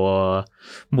 på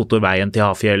motorveien til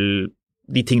Hafjell,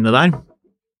 de tingene der,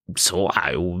 så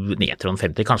er jo e-tron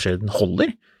 50 kanskje den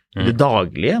holder. Det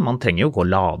daglige, man trenger jo ikke å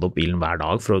lade opp bilen hver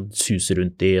dag for å suse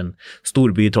rundt i en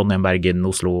storby, Trondheim, Bergen,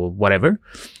 Oslo, whatever,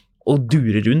 og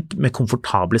dure rundt med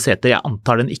komfortable seter. Jeg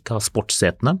antar den ikke har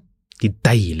sportssetene, de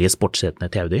deilige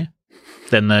sportssetene til Audi,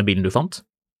 den bilen du fant.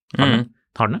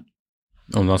 Har den det?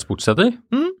 Om den har sportsseter?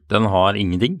 Den har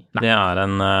ingenting. Nei. Det er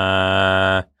en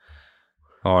hva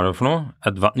var det for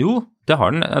noe? Jo, det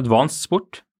har den. Advanced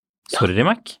Sport. Sorry,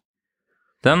 Mac.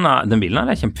 Den bilen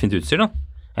her er kjempefint utstyr, da.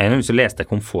 Jeg leste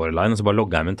Comfortline, og så bare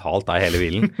logget jeg mentalt av hele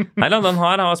bilen. Neida, den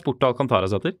har Sport og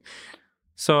Alcantara-setter.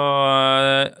 Så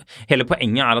hele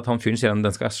poenget er at han fyren sier at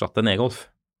den skal erstatte en e-Golf.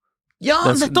 Ja,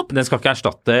 nettopp! Den skal ikke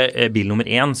erstatte bil nummer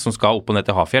 1 som skal opp og ned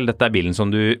til Hafjell. Dette er bilen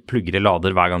som du plugger i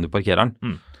lader hver gang du parkerer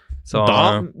den. Så,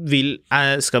 da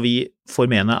skal vi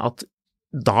formene at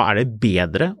da er det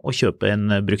bedre å kjøpe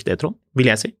en brukt e-tron, vil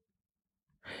jeg si.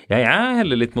 Ja, jeg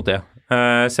heller litt mot det.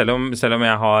 Selv om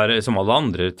jeg har, som alle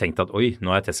andre, tenkt at oi,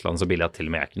 nå er Teslaen så billig at til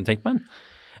og med jeg kunne tenkt meg en.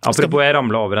 Apropos jeg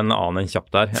ramler over en annen kjapp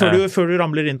der. Før du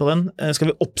ramler inn på den, skal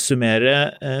vi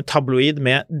oppsummere tabloid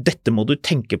med dette må du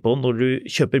tenke på når du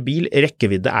kjøper bil.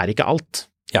 Rekkevidde er ikke alt.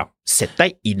 Ja. Sett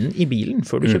deg inn i bilen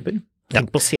før du kjøper.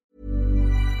 Tenk på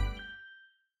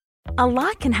A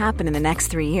lot can happen in the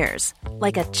next 3 years.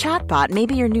 Like a chatbot may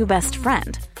be your new best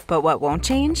friend. But what won't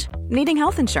change? Needing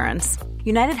health insurance.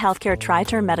 United Healthcare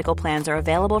Tri-Term Medical Plans are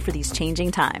available for these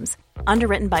changing times.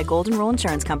 Underwritten by Golden Rule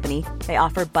Insurance Company, they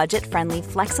offer budget-friendly,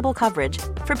 flexible coverage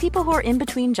for people who are in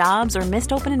between jobs or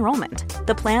missed open enrollment.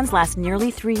 The plans last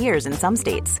nearly 3 years in some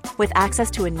states, with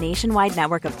access to a nationwide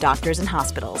network of doctors and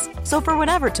hospitals. So for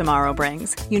whatever tomorrow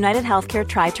brings, United Healthcare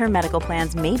Tri-Term Medical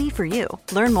Plans may be for you.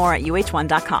 Learn more at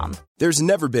uh1.com. There's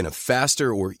never been a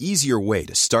faster or easier way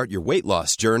to start your weight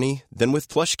loss journey than with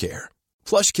PlushCare.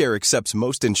 PlushCare accepts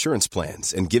most insurance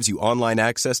plans and gives you online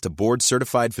access to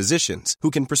board-certified physicians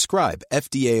who can prescribe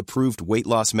FDA-approved weight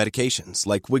loss medications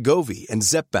like Wegovy and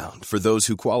Zepbound for those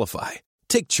who qualify.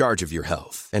 Take charge of your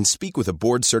health and speak with a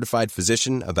board-certified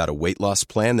physician about a weight loss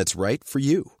plan that's right for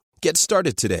you. Get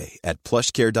started today at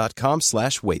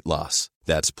plushcare.com/weight loss.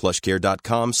 That's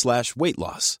plushcare.com/weight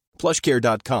loss.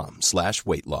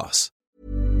 plushcare.com/weight loss.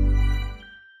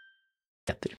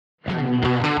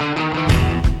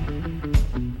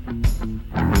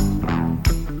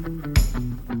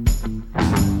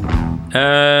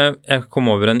 Jeg kom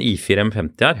over en i4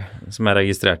 M50 her, som er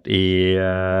registrert i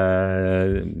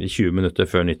 20 minutter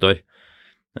før nyttår.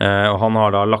 Og han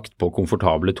har da lagt på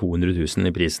komfortable 200 000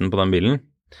 i prisen på den bilen.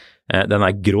 Den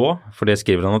er grå, for det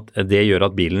skriver han at det gjør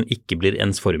at bilen ikke blir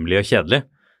ensformelig og kjedelig,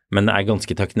 men det er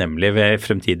ganske takknemlig ved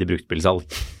fremtidig bruktbilsalg.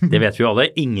 Det vet vi jo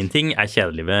alle, ingenting er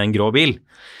kjedelig ved en grå bil.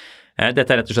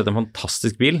 Dette er rett og slett en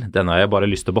fantastisk bil. Den har jeg bare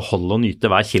lyst til å beholde og nyte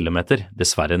hver kilometer.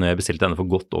 Dessverre, når jeg bestilte denne for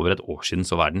godt over et år siden,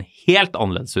 så var den helt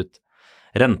annerledes ut.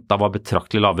 Renta var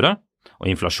betraktelig lavere, og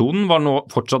inflasjonen var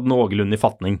fortsatt noenlunde i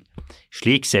fatning.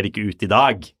 Slik ser det ikke ut i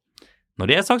dag. Når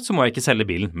det er sagt, så må jeg ikke selge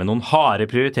bilen, men noen harde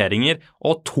prioriteringer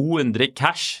og 200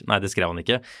 cash, nei det skrev han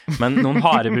ikke, men noen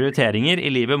harde prioriteringer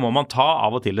i livet må man ta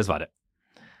av og til dessverre.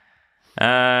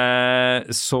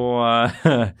 Så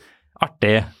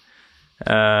artig.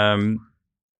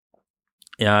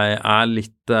 Jeg er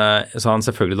litt så har han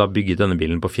selvfølgelig da bygget denne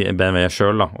bilen på BMW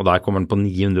selv da, og der kommer den på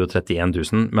 931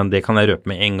 000, men det kan jeg røpe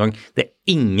med en gang. Det er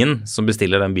ingen som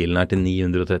bestiller den bilen her til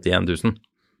 931 000.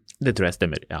 Det tror jeg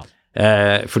stemmer, ja.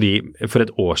 Fordi for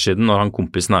et år siden når han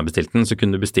kompisen her bestilte den, så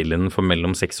kunne du bestille den for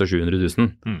mellom 600 og 700 000.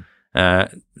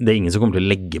 Det er ingen som kommer til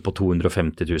å legge på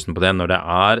 250 000 på det. Når det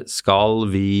skal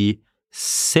vi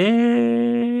se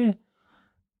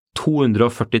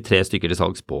 243 stykker til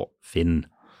salgs på Finn.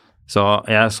 Så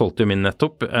jeg solgte jo min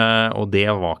nettopp, og det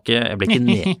var ikke, jeg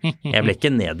ble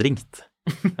ikke nedringt.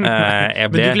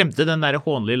 Men du glemte den der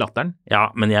hånlige latteren?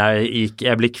 Ja, men jeg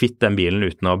ble kvitt den bilen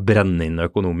uten å brenne inn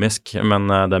økonomisk,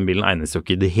 men den bilen egnes jo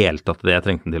ikke i det hele tatt det jeg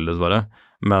trengte den til, dessverre.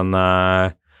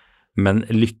 Men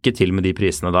lykke til med de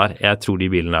prisene der. Jeg tror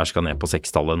de bilene der skal ned på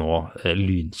 6-tallet nå,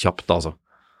 lynkjapt altså.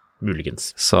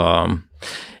 Muligens. Så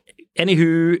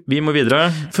anywho, vi må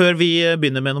videre. Før vi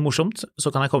begynner med noe morsomt, så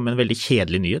kan jeg komme med en veldig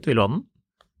kjedelig nyhet. Vil du ha den?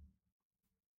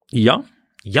 Ja.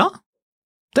 Ja,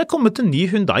 det er kommet en ny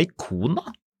Hyundai Kona.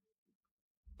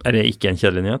 Er det ikke en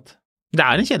kjedelig nyhet? Det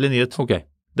er en kjedelig nyhet. Ok.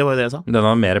 Det var jo det jeg sa. Den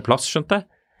har mer plass, skjønte jeg?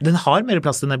 Den har mer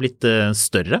plass, den er blitt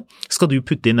større. Skal du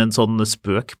putte inn en sånn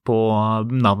spøk på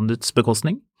navnets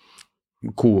bekostning?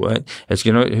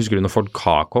 Husker du når Ford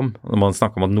Ka kom? Når man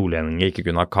snakket om at nordlendinger ikke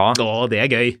kunne ha Ka? Å, det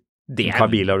er gøy.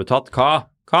 Hva bil har du tatt? Ka?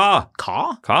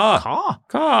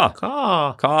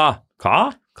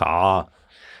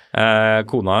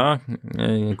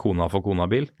 Kona for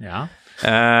kona-bil. Ja.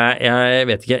 Jeg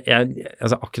vet ikke,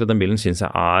 altså akkurat den bilen synes jeg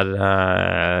er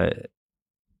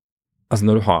altså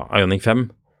når du har Ioniq 5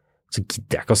 så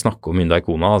gidder jeg ikke å snakke om Hyundai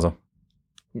Kona altså.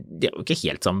 Det er jo ikke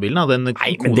helt samme bilen da. Den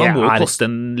Kona må jo koste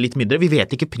en litt mindre, vi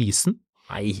vet ikke prisen.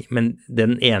 Nei, men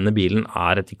den ene bilen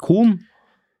er et ikon,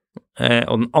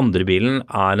 og den andre bilen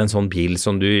er en sånn bil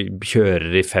som du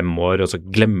kjører i 5 år og så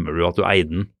glemmer du at du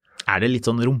eide den. Er det litt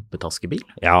sånn rumpetaskebil?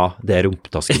 Ja, det er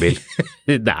rumpetaskebil.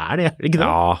 Det er det, ikke det?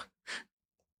 Ja.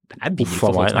 Det er bil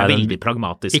for folk som er veldig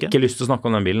pragmatiske. Ikke lyst til å snakke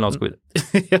om den bilen, la oss gå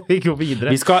videre. Vi går videre.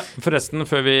 Vi skal, forresten,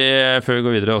 før vi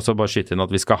går videre, også bare skyte inn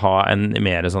at vi skal ha en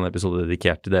mer sånn episode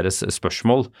dedikert til deres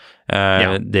spørsmål.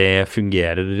 Det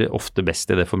fungerer ofte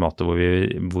best i det formatet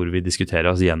hvor vi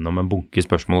diskuterer oss gjennom en bunke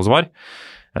spørsmål og svar.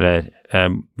 Eller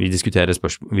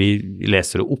vi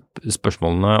leser opp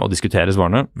spørsmålene og diskuterer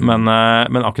svarene, men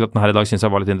akkurat den her i dag synes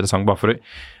jeg var litt interessant, bare for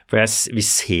vi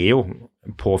ser jo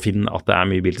på Finn at det er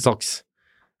mye bil til salgs.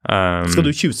 Skal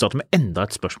du tjuvstarte med enda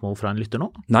et spørsmål fra en lytter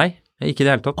nå? Nei, ikke i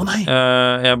det hele tatt.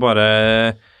 Jeg bare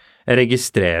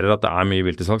registrerer at det er mye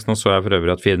bil til salgs. Nå så jeg for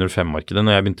øvrig at 405-markedet,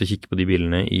 når jeg begynte å kikke på de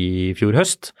bilene i fjor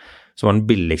høst, så var den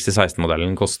billigste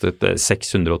 16-modellen kostet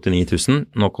 689 000.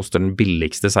 Nå koster den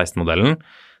billigste 16-modellen,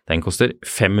 den koster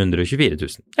 524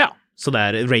 000. Ja, så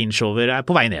Range Rover er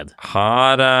på vei ned.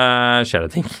 Her skjer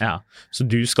det ting. Ja, så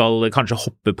du skal kanskje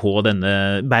hoppe på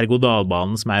denne berg- og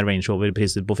dalbanen som er Range Rover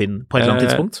priset på Finn på et eller annet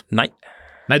tidspunkt? Nei.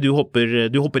 Nei, du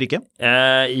hopper ikke?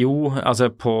 Jo, altså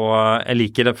jeg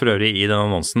liker det for øvrig i den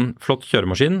annonsen. Flott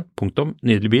kjøremaskin, punktum,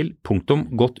 nydelig bil, punktum,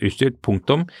 godt utstyrt,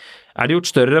 punktum. Det gjort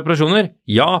større reparasjoner?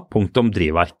 Ja, punktum,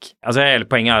 drivverk. Altså hele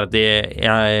poenget at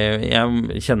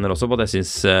jeg kjenner også på at jeg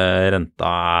synes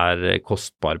renta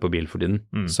kostbar på bil for tiden.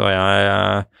 Så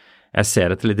jeg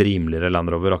ser etter litt rimeligere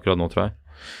Land Rover akkurat nå, tror jeg.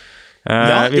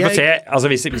 Vi får se, altså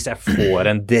hvis jeg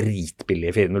får en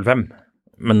dritbillig 405,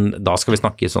 men da skal vi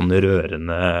snakke sånn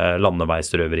rørende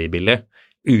landeveisrøveribillig,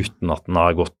 uten at den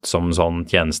har gått som sånn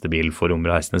tjenestebil for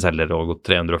omreisende selgere og gått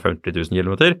 340 000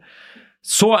 kilometer,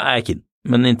 så jeg keen.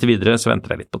 Men inntil videre så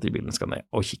venter jeg litt på at de bilene skal ned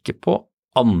og kikke på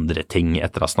andre ting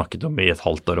etter å ha snakket om i et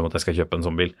halvt år om at jeg skal kjøpe en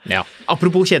sånn bil. Ja.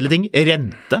 Apropos kjedelige ting,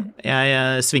 rente.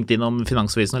 Jeg svingte innom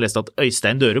Finansavisen og leste at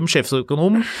Øystein Dørum,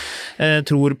 sjefsøkonom,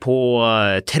 tror på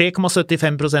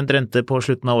 3,75% rente på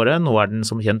slutten av året. Nå den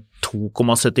som kjent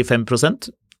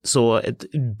 2,75%. Så et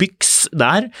byks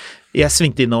der. Jeg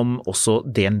svingte innom også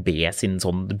DNB sin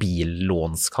sånn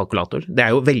billånskalkulator. Det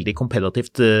jo veldig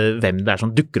kompetitivt hvem det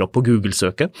som dukker opp på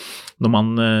Google-søket. Når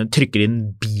man trykker inn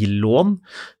billån,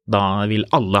 da vil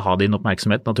alle ha din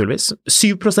oppmerksomhet naturligvis.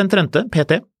 7% rente,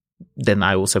 PT. Den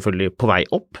jo selvfølgelig på vei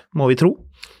opp, må vi tro.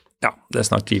 Ja, det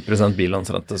snart 10%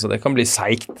 billånsrente, så det kan bli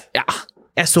seigt. Ja,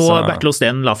 jeg så Bertil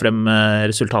Osten la frem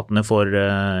resultatene for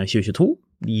 2022.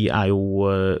 De jo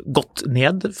gått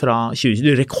ned fra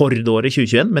rekordåret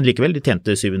 2021, men likevel, de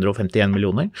tjente 751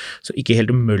 millioner, så ikke helt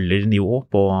Møller-nivå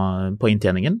på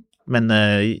inntjeningen. Men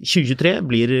 2023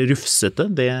 blir rufsete,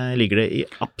 det ligger det i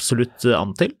absolutt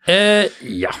an til.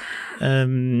 Ja.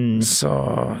 Så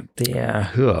det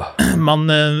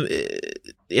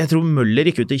jeg tror Møller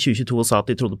gikk ut i 2022 og sa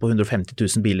at de trodde på 150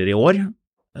 000 biler i år.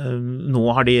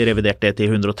 Nå har de revidert det til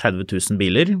 130 000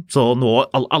 biler, så nå,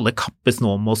 alle kappes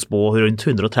nå med å spå rundt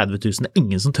 130 000. Det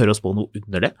ingen som tør å spå noe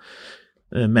under det.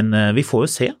 Men vi får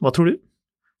jo se. Hva tror du?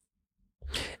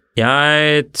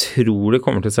 Jeg tror det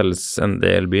kommer til å selges en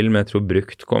del bil, men jeg tror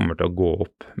brukt kommer til å gå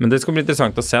opp. Men det skal bli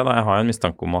interessant å se, da. Jeg har en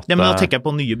mistanke om at... Ja, men da tenker jeg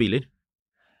på nye biler.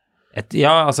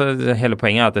 Altså hele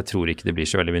poenget at jeg tror ikke det blir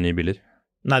så veldig mye nye biler.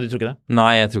 Nei, du tror ikke det?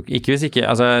 Nei, jeg tror ikke hvis ikke,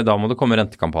 altså da må det komme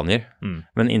rentekampanjer,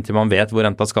 men inntil man vet hvor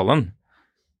renta skal hen,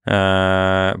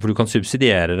 for du kan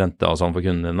subsidiere rente og sånn for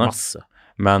kundene dine. Masse.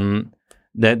 Men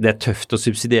det tøft å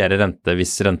subsidiere rente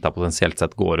hvis renta potensielt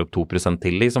sett går opp 2%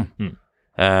 til, liksom.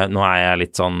 Nå jeg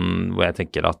litt sånn hvor jeg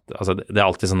tenker at, altså det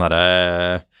alltid sånn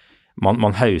der,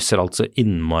 man hauser altså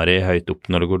innmari høyt opp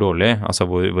når det går dårlig, altså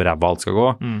hvor ræva alt skal gå.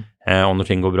 Og når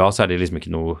ting går bra, så det liksom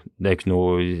ikke noe, det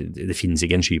finnes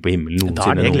ikke en sky på himmelen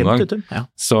noensinne noen gang. Ja.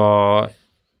 Så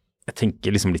jeg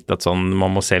tenker liksom litt at sånn,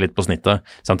 man må se litt på snittet.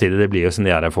 Samtidig, det blir jo sånn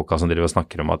de her folka som driver og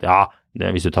snakker om at ja,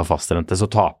 hvis du tar fastrente, så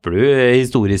taper du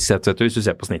historisk sett, hvis du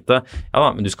ser på snittet. Ja da,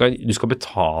 men du skal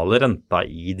betale renta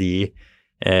i de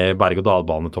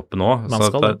berg-og-dal-banetoppen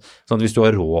også, sånn at hvis du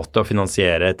har råd til å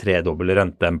finansiere 3-dobbel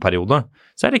rente en periode,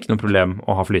 så det ikke noe problem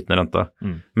å ha flytende rente.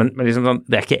 Men liksom sånn,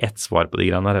 det ikke ett svar på de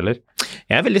greiene her heller.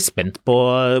 Jeg veldig spent på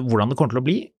hvordan det kommer til å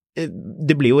bli.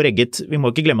 Det blir jo regget, vi må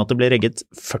ikke glemme at det ble regget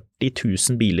 40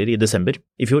 000 biler i desember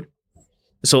i fjor.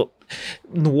 Så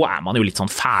nå man jo litt sånn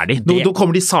ferdig. Nå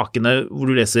kommer de sakene hvor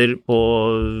du leser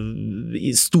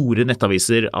i store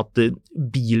nettaviser at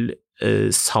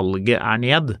bilsalget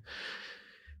ned.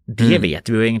 Det vet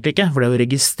vi jo egentlig ikke, for det jo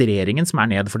registreringen som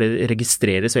ned, for det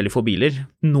registreres veldig få biler.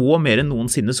 Nå mer enn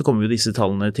noensinne så kommer jo disse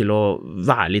tallene til å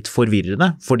være litt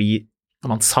forvirrende, fordi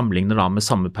når man sammenligner da med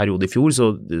samme periode i fjor, så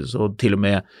til og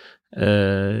med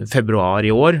februar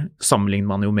i år sammenligner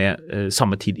man jo med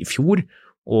samme tid i fjor,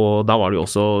 og da var det jo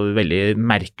også veldig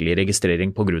merkelig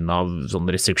registrering på grunn av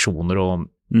sånne restriksjoner og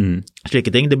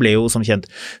slike ting. Det ble jo som kjent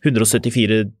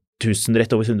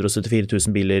rett over 174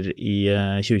 000 biler i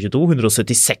 2022,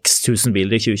 176 000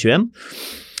 biler i 2021.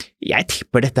 Jeg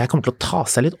tipper dette kommer til å ta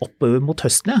seg litt opp mot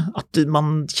høsten, at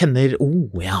man kjenner,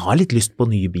 jeg har litt lyst på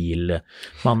ny bil.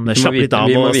 Man slapper litt av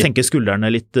og senker skuldrene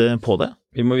litt på det.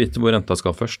 Vi må vite hvor renta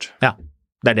skal først. Ja,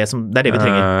 det det vi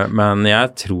trenger. Men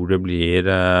jeg tror det blir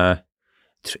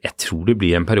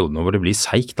en periode nå hvor det blir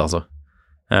seigt, altså.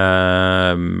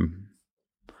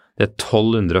 Det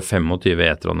 1225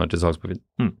 e-troner til salgs på Finn.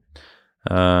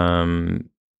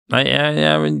 Nei,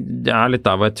 jeg litt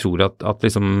der hvor jeg tror at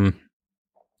liksom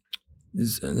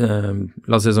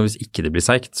la oss si sånn, hvis ikke det blir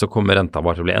seigt, så kommer renta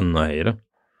bare til å bli enda høyere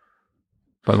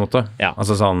på en måte. Ja.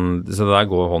 Altså sånn, så det der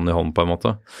går hånd i hånd på en måte.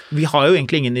 Vi har jo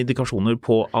egentlig ingen indikasjoner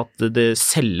på at det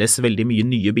selges veldig mye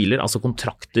nye biler, altså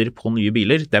kontrakter på nye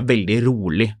biler. Det veldig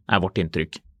rolig, vårt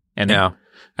inntrykk. Enig? Ja,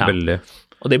 veldig.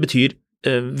 Og det betyr,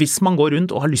 hvis man går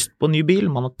rundt og har lyst på en ny bil,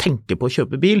 man tenker på å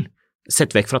kjøpe bil,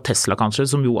 sett vekk fra Tesla kanskje,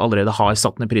 som jo allerede har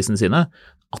satt ned prisene sine,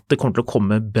 at det kommer til å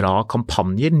komme bra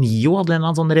kampanjer. NIO hadde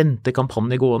en sånn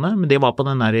rentekampanje gående, men det var på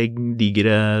den der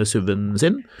digre SUV-en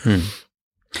sin.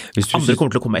 Andre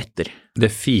kommer til å komme etter.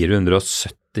 Det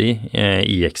 470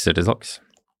 iX-er til salgs.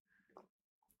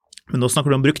 Men nå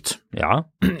snakker du om brukt. Ja,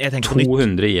 jeg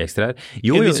 200 iX-er.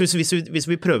 Hvis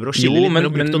vi prøver å skille litt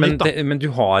mellom brukt og nytt, da. Men du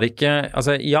har ikke,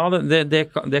 altså, ja,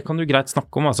 det kan du greit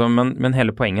snakke om, altså, men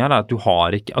hele poenget her er at du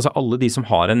har ikke, altså alle de som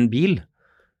har en bil,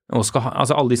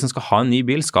 alle de som skal ha en ny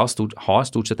bil, har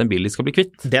stort sett en bil de skal bli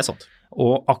kvitt. Det er sant.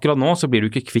 Og akkurat nå så blir du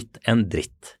ikke kvitt en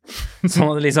dritt. Sånn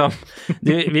at liksom,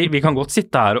 vi kan godt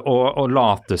sitte her og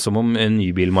late som om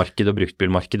nybilmarked og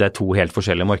bruktbilmarked er to helt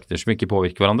forskjellige markeder som ikke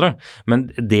påvirker hverandre. Men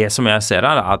det som jeg ser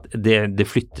her er at det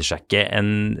flytter seg ikke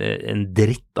en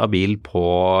dritt av bil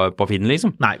på Finn,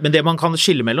 liksom. Nei, men det man kan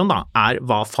skille mellom da, er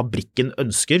hva fabrikken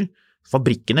ønsker.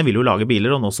 Fabrikkene vil jo lage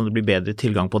biler, og nå som det blir bedre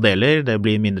tilgang på deler, det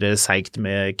blir mindre seigt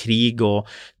med krig, og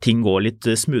ting går litt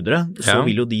smoothere, så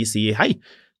vil jo de si, hei,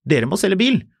 dere må selge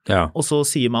bil. Ja. Og så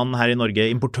sier man her i Norge,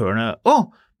 importørene,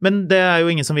 men det er jo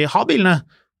ingen som vil ha bilene.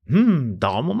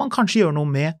 Da må man kanskje gjøre noe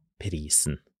med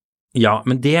prisen. Ja,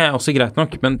 men det er også greit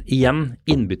nok, men igjen,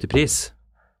 innbyttepris.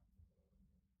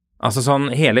 Altså sånn,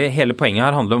 hele poenget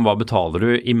her handler om hva betaler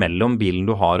du imellom bilen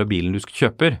du har og bilen du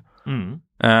kjøper.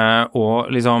 Og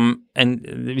liksom,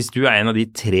 hvis du er en av de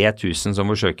 3000 som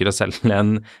forsøker å selge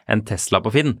en Tesla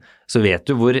på Finn, så vet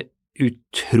du hvor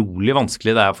utrolig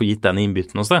vanskelig det er å få gitt den i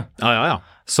innbytten hos det. Ja.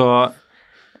 Så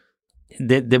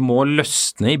det må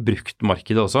løsne i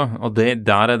bruktmarkedet også, og der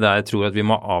er det jeg tror at vi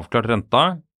må ha avklart renta.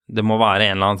 Det må være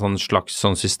en eller annen slags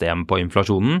system på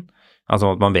inflasjonen,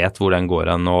 altså at man vet hvor den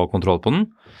går hen og kontroll på den,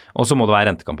 og så må det være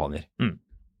rentekampanjer.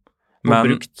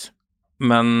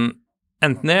 Men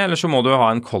enten det, eller så må du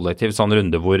ha en kollektiv sånn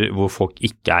runde hvor folk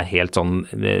ikke er helt sånn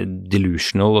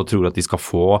delusional og tror at de skal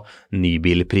få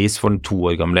nybilpris for den 2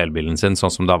 år gamle elbilen sin,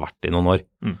 sånn som det har vært i noen år.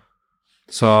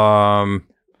 Så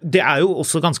det er jo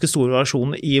også ganske stor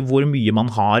variasjon i hvor mye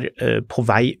man har på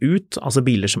vei ut, altså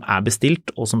biler som er bestilt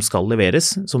og som skal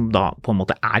leveres, som da på en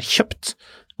måte er kjøpt.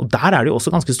 Og der er det jo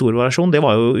også ganske stor variasjon. Det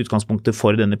var jo utgangspunktet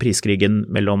for denne priskrigen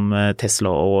mellom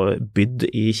Tesla og BYD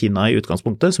i Kina i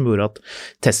utgangspunktet, som gjorde at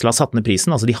Tesla satte ned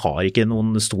prisen. Altså de har ikke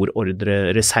noen stor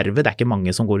ordrereserve, det er ikke mange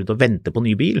som går ut og venter på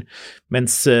ny bil.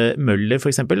 Mens Møller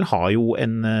for eksempel har jo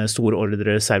en stor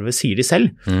ordrereserve, sier de selv.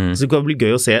 Så det kan bli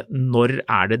gøy å se når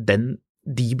er det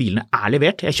de bilene er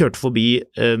levert. Jeg kjørte forbi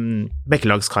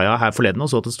Bekkelagskaia her forleden og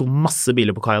så at det sto masse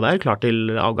biler på kaia der, klar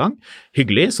til avgang.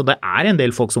 Hyggelig, så det er en del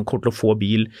folk som kommer til å få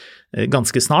bil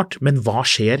ganske snart, men hva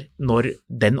skjer når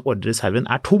den ordrereserven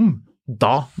er tom?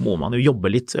 Da må man jo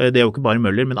jobbe litt, det er jo ikke bare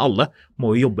Møller, men alle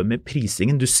må jo jobbe med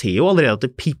prisingen. Du ser jo allerede at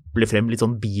det pipler frem litt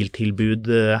sånn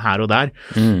biltilbud her og der,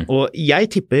 og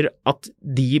jeg tipper at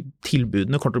de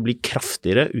tilbudene kommer til å bli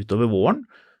kraftigere utover våren.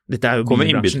 Dette er jo kommer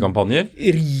innbyttekampanjer?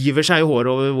 River seg i håret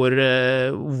over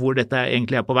hvor dette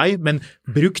egentlig er på vei, men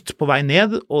brukt på vei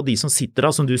ned, og de som sitter da,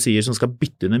 som du sier, som skal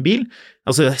bytte inn en bil,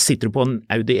 altså sitter du på en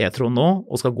Audi e-tron nå,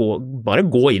 og skal bare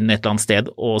gå inn et eller annet sted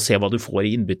og se hva du får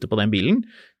i innbytte på den bilen,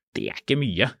 det er ikke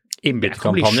mye.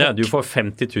 Innbyttekampanje, du får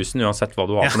 50 000 uansett hva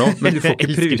du har for noe, men du får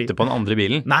ikke prute på den andre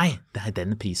bilen. Nei,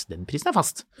 den prisen er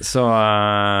fast. Så,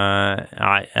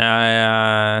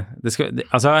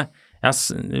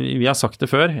 vi har sagt det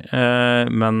før,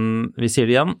 men vi sier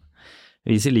det igjen.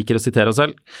 Vi liker å sitere oss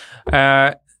selv.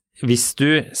 Hvis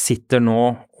du sitter nå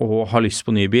og har lyst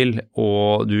på ny bil,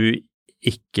 og du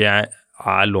ikke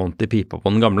er lånt i pipa på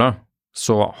den gamle,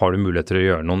 så har du mulighet til å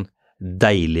gjøre noen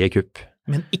deilige kupp.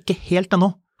 Men ikke helt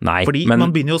ennå. Nei, fordi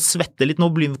man begynner jo å svette litt nå,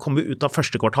 kommer vi ut av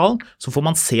første kvartal, så får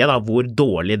man se da hvor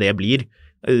dårlig det blir.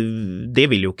 Det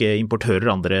vil jo ikke importører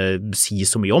og andre si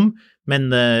så mye om, men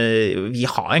vi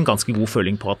har en ganske god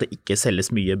føling på at det ikke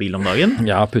selges mye bil om dagen.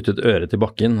 Jeg har puttet øret til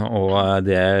bakken, og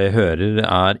det jeg hører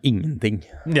er ingenting.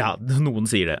 Ja, noen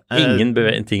sier det.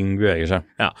 Ingenting beveger seg.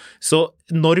 Ja, så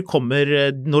når kommer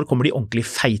de ordentlig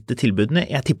feite tilbudene?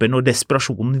 Jeg tipper når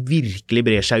desperasjonen virkelig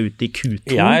brer seg ut i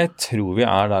Q2. Jeg tror vi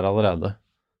er der allerede.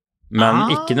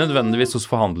 Men ikke nødvendigvis hos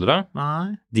forhandlere.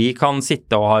 Nei. De kan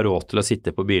sitte og ha råd til å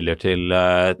sitte på biler til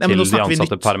de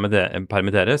ansatte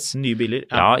permitteres. Nye biler.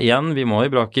 Ja, igjen, vi må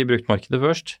i bruktmarkedet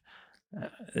først.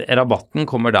 Rabatten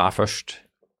kommer der først.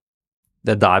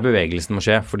 Det er der bevegelsen må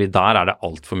skje, fordi der er det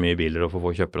alt for mye biler å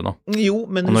få kjøpere nå. Jo,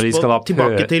 men husk på,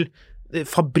 tilbake til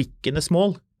fabrikkenes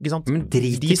mål. Ikke sant? Men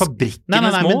drit i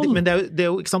fabrikkenes mål. Men det er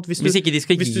jo, ikke sant? Hvis ikke de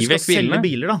skal gi vekk bilene.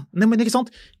 Biler, da. Nei, men ikke sant?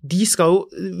 De skal jo,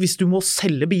 hvis du må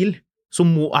selge bil, så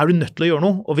er du nødt til å gjøre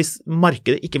noe. Og hvis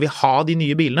markedet ikke vil ha de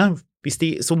nye bilene,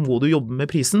 så må du jobbe med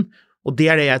prisen. Og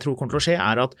det det jeg tror kommer til å skje,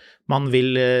 at man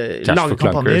vil lage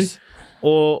kampanjer,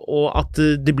 og at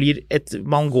det blir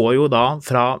man går jo da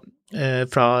fra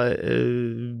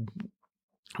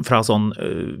sånn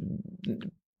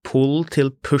pull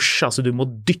til push, altså du må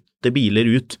dytte biler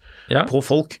ut på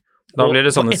folk. Da blir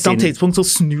det sånn på et eller annet tidspunkt så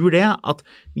snur det at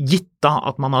gitt da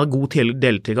at man har god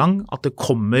deltilgang, at det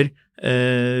kommer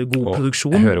god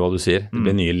produksjon. Jeg hører hva du sier, det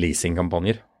blir nye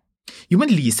leasingkampanjer. Jo,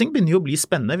 men leasing begynner jo å bli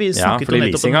spennende. Vi fordi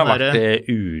leasing har vært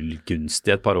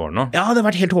ugunstig et par år nå. Ja, det har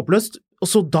vært helt håpløst. Og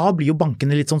så da blir jo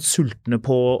bankene litt sånn sultne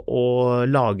på å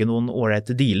lage noen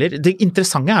ålreite dealer. Det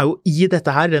interessante jo i dette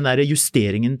her, den der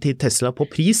justeringen til Tesla på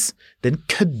pris, den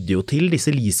kødder jo til disse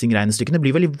leasingregnestykkene. Det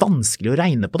blir veldig vanskelig å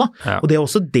regne på da. Ja. Og det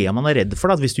også det man redd for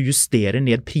da, at hvis du justerer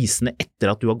ned prisene etter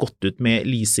at du har gått ut med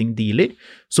leasingdealer,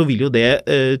 så vil jo det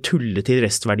tulle til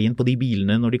restverdien på de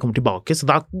bilene når de kommer tilbake. Så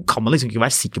da kan man liksom ikke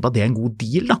være sikker på at det en god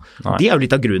deal da. Nei. Det jo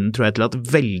litt av grunnen, tror jeg, til at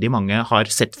veldig mange har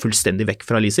sett fullstendig vekk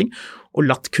fra leasing, og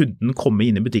latt kunden komme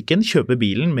inn i butikken, kjøpe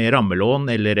bilen med rammelån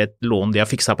eller et lån de har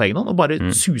fikset på egen hånd, og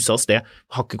bare suse av sted,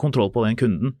 har ikke kontroll på den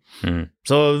kunden.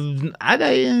 Så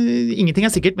ingenting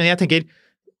sikkert, men jeg tenker,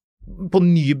 på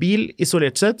ny bil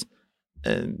isolert sett,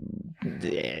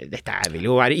 dette vil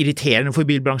jo være irriterende for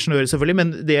bilbransjen å gjøre selvfølgelig, men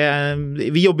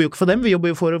vi jobber jo ikke for dem, vi jobber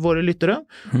jo for våre lyttere,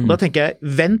 og da tenker jeg,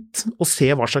 vent og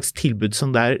se hva slags tilbud som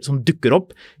dukker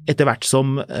opp etter hvert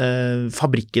som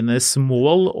fabrikkenes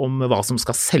mål om hva som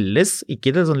skal selges,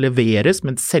 ikke det som leveres,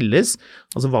 men selges,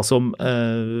 altså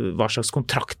hva slags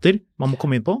kontrakter man må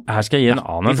komme inn på. Her skal jeg gi en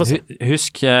annen.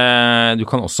 Husk, du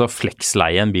kan også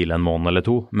flexleie en bil en måned eller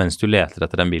to, mens du leter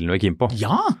etter den bilen du keen på.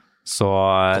 Ja! Så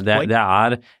det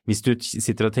hvis du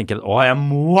sitter og tenker at jeg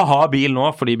må ha bil nå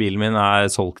fordi bilen min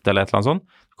solgt eller et eller annet sånt,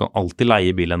 du kan alltid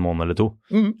leie bil en måned eller to,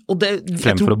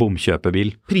 fremfor å bomkjøpe bil.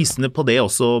 Prisene på det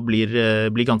også blir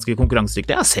ganske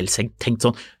konkurransedyktige. Jeg har selv tenkt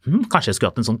sånn, kanskje jeg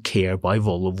skulle hatt en sånn Care by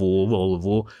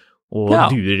Volvo og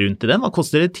durer rundt i den. Hva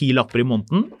koster det? 10 lapper i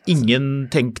måneden? Ingen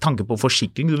tanke på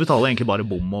forsikring, du betaler egentlig bare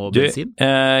bom og bensin.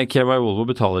 Care by Volvo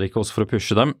betaler ikke oss for å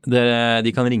pushe dem.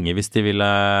 De kan ringe hvis de vil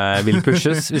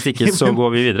pushes, hvis ikke så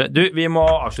går vi videre. Vi må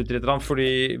avslutte litt, fordi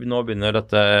nå begynner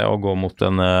dette å gå mot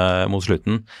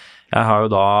slutten. Jeg har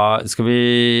jo da,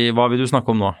 hva vil du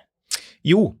snakke om nå?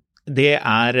 Jo, det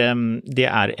er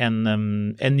en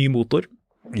ny motor.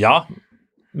 Ja.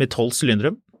 Med 12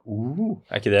 sylindere.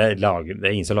 Ikke det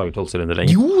ingen som lager 12 sylinder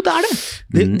lenger? Jo, det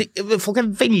det. Folk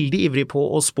veldig ivrige på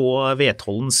å spå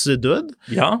V12-ens død,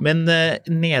 men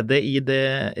nede i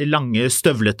det lange,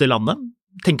 støvlete landet,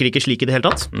 tenker ikke slik i det hele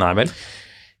tatt. Nei vel.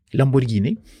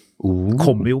 Lamborghini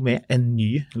kommer jo med en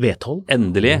ny V12.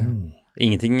 Endelig.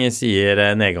 Ingenting sier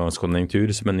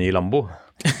nedgangskonjunktur som en ny Lambo.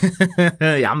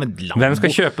 Ja, men Lambo... Hvem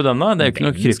skal kjøpe den da? Det jo ikke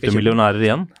noen kryptomillionærer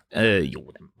igjen. Jo,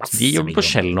 de jobber på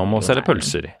Shell nå med å selge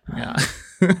pølser. Ja.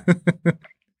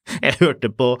 Jeg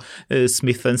hørte på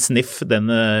Smith & Sniff, den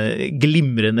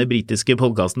glimrende britiske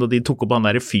podcasten, og de tok opp han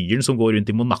der fyren som går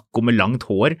rundt i Monaco med langt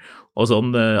hår, og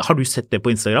sånn, har du sett det på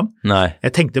Instagram? Nei.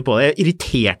 Jeg tenkte på det, jeg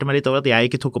irriterte meg litt over at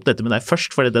jeg ikke tok opp dette med deg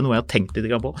først, for det noe jeg har tenkt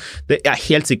litt på. Jeg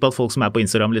helt sikker på at folk som på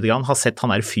Instagram litt har sett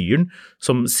han der fyren,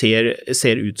 som ser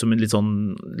ut som en litt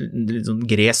sånn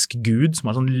gresk gud,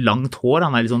 som har sånn langt hår,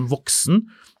 han litt sånn voksen,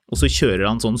 og så kjører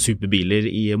han sånne superbiler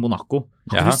i Monaco.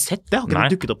 Har du sett det? Har ikke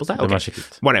det dukket opp hos deg? Okay.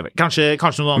 Whatever. Kanskje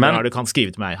noen andre kan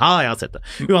skrive til meg. Jeg har sett det.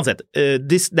 Uansett,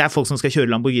 det folk som skal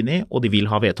kjøre Lamborghini, og de vil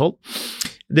ha V12.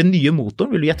 Den nye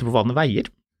motoren, vil du gjette på hva den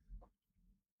veier?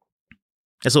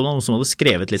 Jeg så noen som hadde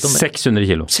skrevet litt om det. 600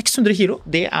 kilo. 600 kilo,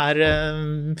 det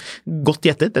godt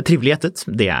gjettet, det trivelig gjettet.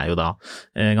 Det jo da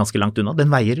ganske langt unna.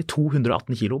 Den veier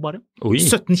 218 kilo bare. Oi.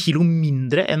 17 kilo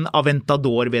mindre enn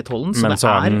Aventador V12, så det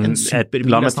en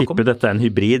superbil. La meg tippe, dette en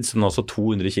hybrid, som også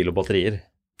 200 kilo batterier.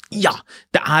 Ja,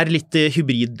 det litt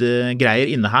hybridgreier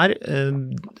inne her.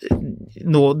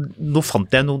 Nå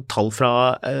fant jeg noen tall fra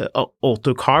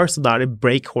Autocar, så da det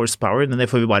brake horsepower, men det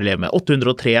får vi bare leve med.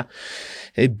 803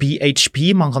 BHP,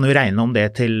 man kan jo regne om det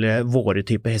til våre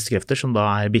type hestekrefter, som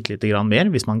da bitte litt grann mer,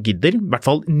 hvis man gidder. I hvert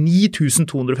fall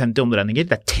 9250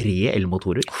 omdreininger, det 3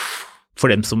 elmotorer.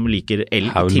 For dem som liker el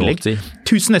i tillegg.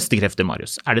 1000 hestekrefter,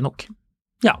 Marius. Det nok?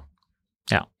 Ja.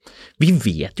 Vi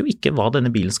vet jo ikke hva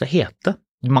denne bilen skal hete.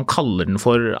 Man kaller den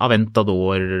for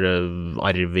Aventador,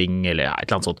 Arving, eller et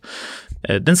eller annet sånt.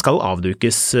 Den skal jo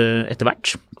avdukes etter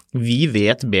hvert. Vi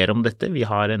vet mer om dette. Vi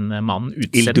har en mann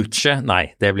utsendt. Il Duce?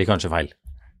 Nei, det blir kanskje feil.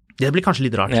 Det blir kanskje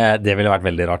litt rart. Det ville vært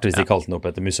veldig rart hvis de kalte den opp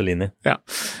etter Mussolini. Ja.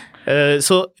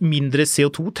 Så mindre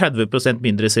CO2, 30%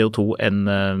 mindre CO2 enn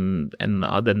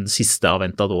den siste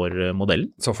Aventador-modellen.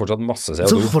 Så fortsatt masse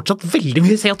CO2. Så fortsatt veldig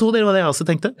mye CO2, det var det jeg også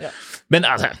tenkte. Ja. Men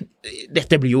altså,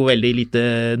 dette blir jo veldig lite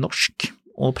norsk.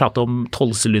 å prate om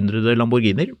 12-sylindrede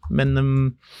Lamborghinier, men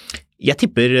jeg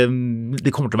tipper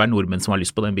det kommer til å være nordmenn som har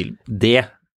lyst på den bilen. Det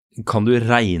kan du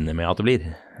regne med at det blir.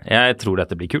 Jeg tror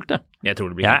dette blir kult, det. Jeg tror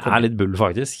det blir Jeg er litt bull,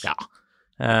 faktisk. Ja.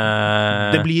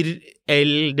 Det blir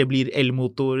det blir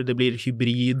elmotor, det blir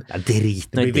hybrid. Ja,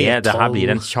 drit nå i det. Det her blir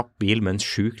en kjapp bil med en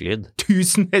sjuk lyd.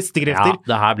 1000 hestekrefter. Ja,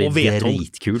 det her blir og V12.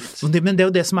 dritkult. Men det er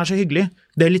jo det som er så hyggelig.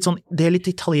 Det er litt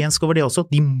italiensk over det også.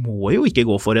 De må jo ikke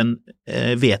gå for en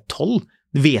V12.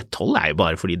 V12 er jo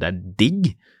bare fordi det er digg.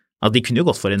 Altså, de kunne jo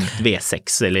gått for en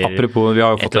V6 eller Apropos, vi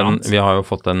har jo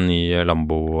fått en ny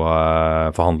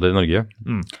Lambo-forhandler i Norge.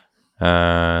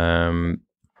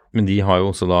 Men de har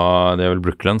jo også da, det er vel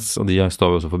Brooklands, og de står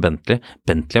jo også for Bentley.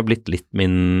 Bentley har blitt litt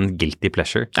min guilty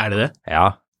pleasure. Er det det? Ja.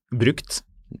 Brukt?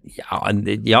 Ja,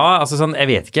 altså sånn, jeg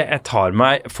vet ikke, jeg tar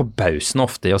meg forbausende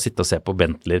ofte i å sitte og se på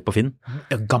Bentley på Finn.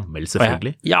 Gammel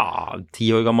selvfølgelig. Ja,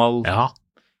 10 år gammel. Ja,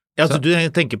 så du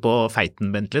tenker på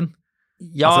feiten Bentleyen?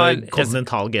 Ja, altså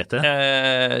Continental GT?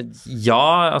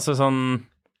 Ja, altså sånn...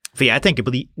 For jeg tenker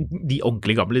på de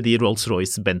ordentlig gamle, de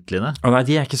Rolls-Royce Bentleyene. Nei,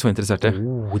 de er ikke så interessert i.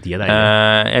 De er deilige.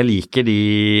 Jeg liker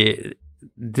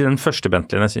den første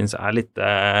Bentleyen jeg synes er litt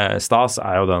stas,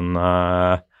 er jo den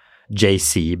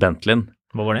JC Bentleyen.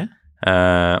 Hva var det?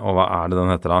 Og hva er det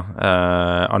den heter da?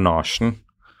 Arnarsen.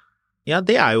 Ja,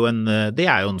 det er jo en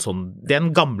sånn, det er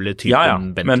en gamle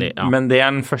typen Bentley. Men det er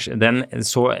den første,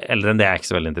 så eldre enn det er jeg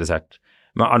ikke så veldig interessert.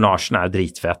 Men Arnarsen er jo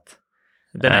dritfett.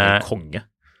 Den er en konge.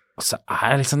 Og så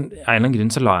er jeg liksom, av en eller annen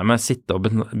grunn så lar jeg meg sitte og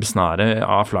besnare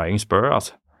av Flying Spur,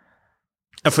 altså.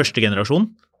 Ja, første generasjon?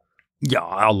 Ja,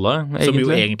 alle, egentlig. Som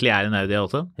jo egentlig er en Audi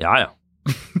også? Ja. Ja.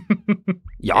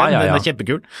 Den er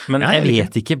kjempekul. Men jeg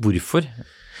vet ikke hvorfor.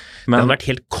 Det hadde vært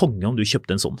helt konge om du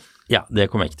kjøpte en sånn. Ja,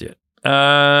 det kommer jeg ikke til å gjøre. Da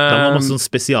må man ha sånn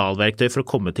spesialverktøy for å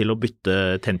komme til å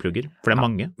bytte tennplugger, for det er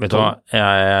mange. Vet du hva,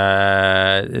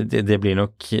 det blir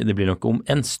nok om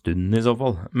en stund i så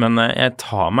fall, men jeg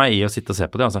tar meg i å sitte og se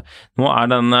på det, altså. Nå er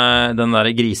den der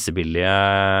grisebillige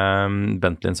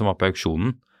Bentleyen som var på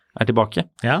auksjonen, er tilbake.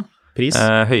 Ja, pris.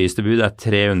 Høyeste bud er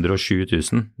 307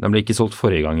 000. Den ble ikke solgt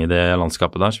forrige gang i det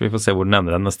landskapet der, så vi får se hvor den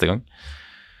ender den neste gang.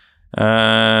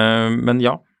 Men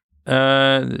ja.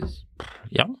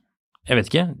 Jeg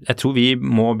vet ikke. Jeg tror vi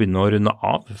må begynne å runde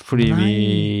av, fordi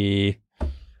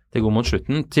det går mot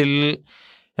slutten.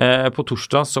 På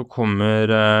torsdag så kommer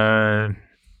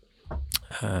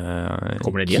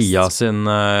Kia sin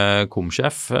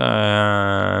komsjef.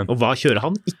 Og hva kjører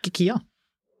han? Ikke Kia?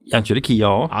 Han kjører Kia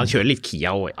også. Han kjører litt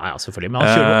Kia også, ja selvfølgelig, men han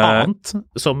kjører noe annet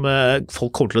som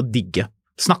folk kommer til å digge.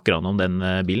 Snakker han om den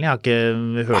bilen? Jeg har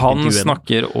ikke hørt han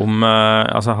snakker om,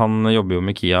 altså han jobber jo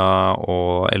med Kia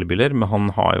og elbiler, men han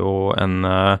har jo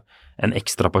en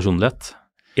ekstra personlighet.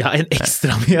 Ja, en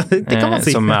ekstra, det kan man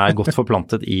si. Som er godt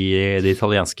forplantet i det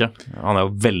italienske. Han er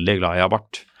jo veldig glad i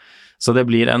Abarth. Så det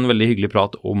blir en veldig hyggelig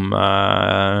prat om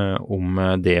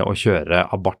det å kjøre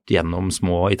Abarth gjennom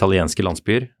små italienske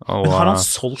landsbyer. Men har han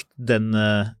solgt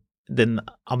den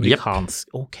amerikanske?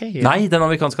 Yep. Ok. Ja. Nei, den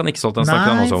amerikanske han ikke solgt, den snakker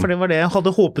han også om. Nei, for det var det. Jeg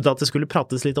hadde håpet at det skulle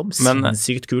prates litt om.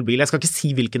 Sinnssykt kul bil. Jeg skal ikke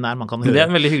si hvilken man kan høre. Det er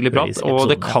en veldig hyggelig prat, og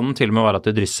det kan til og med være at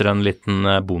det drysser en liten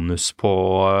bonus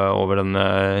over den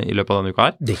i løpet av denne uka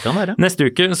her. Det kan være. Neste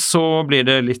uke så blir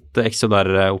det litt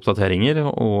ekstra oppdateringer,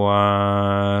 og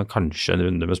kanskje en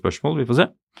runde med spørsmål, vi får se.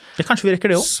 Det kanskje vi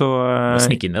rekker det også. Så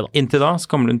snikk inn det da. Inntil da, så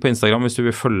kommer du inn på Instagram hvis du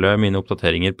vil følge mine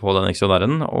oppdateringer på den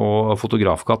XJR-en, og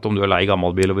Fotografkatt om du er lei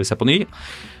gammel bil og vil se på ny.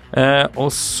 Og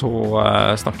så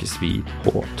snakkes vi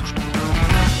på torsdag.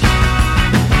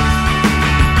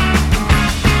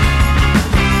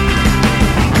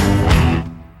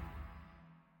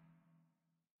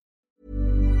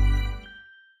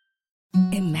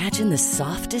 Imagine the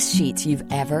softest sheets you've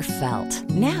ever felt.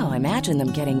 Now imagine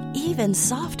them getting even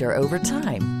softer over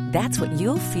time. That's what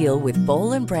you'll feel with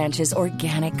Boll & Branch's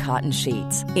organic cotton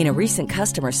sheets. In a recent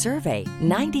customer survey,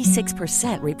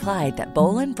 96% replied that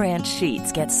Boll & Branch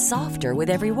sheets get softer with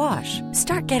every wash.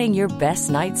 Start getting your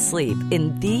best night's sleep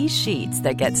in these sheets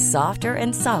that get softer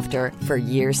and softer for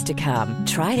years to come.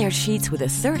 Try their sheets with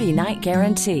a 30-night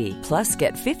guarantee. Plus,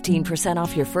 get 15%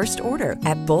 off your first order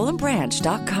at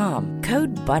bollandbranch.com.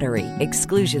 Code BUTTERY.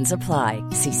 Exclusions apply.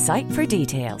 See site for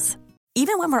details.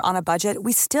 Even when we're on a budget,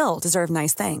 we still deserve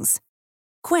nice things.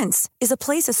 Quince is a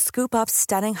place to scoop up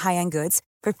stunning high-end goods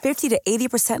for 50 to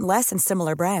 80% less than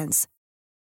similar brands.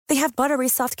 They have buttery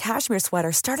soft cashmere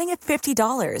sweaters starting at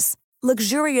 $50,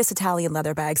 luxurious Italian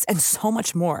leather bags, and so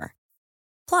much more.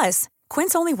 Plus,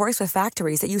 Quince only works with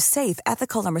factories that use safe,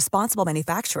 ethical, and responsible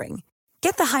manufacturing.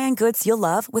 Get the high-end goods you'll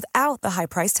love without the high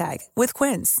price tag with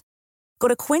Quince. Go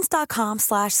to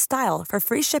quince.com/style for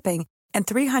free shipping and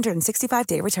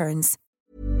 365-day returns.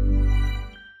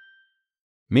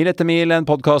 Mil etter mil, en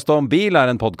podcast om bil,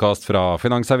 en podcast fra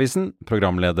Finansavisen.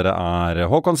 Programledere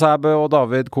Håkon Sæbø og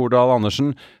David Kordal Andersen.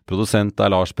 Produsent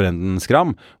Lars Brenden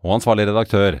Skram, og ansvarlig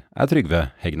redaktør Trygve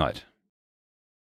Hegnar.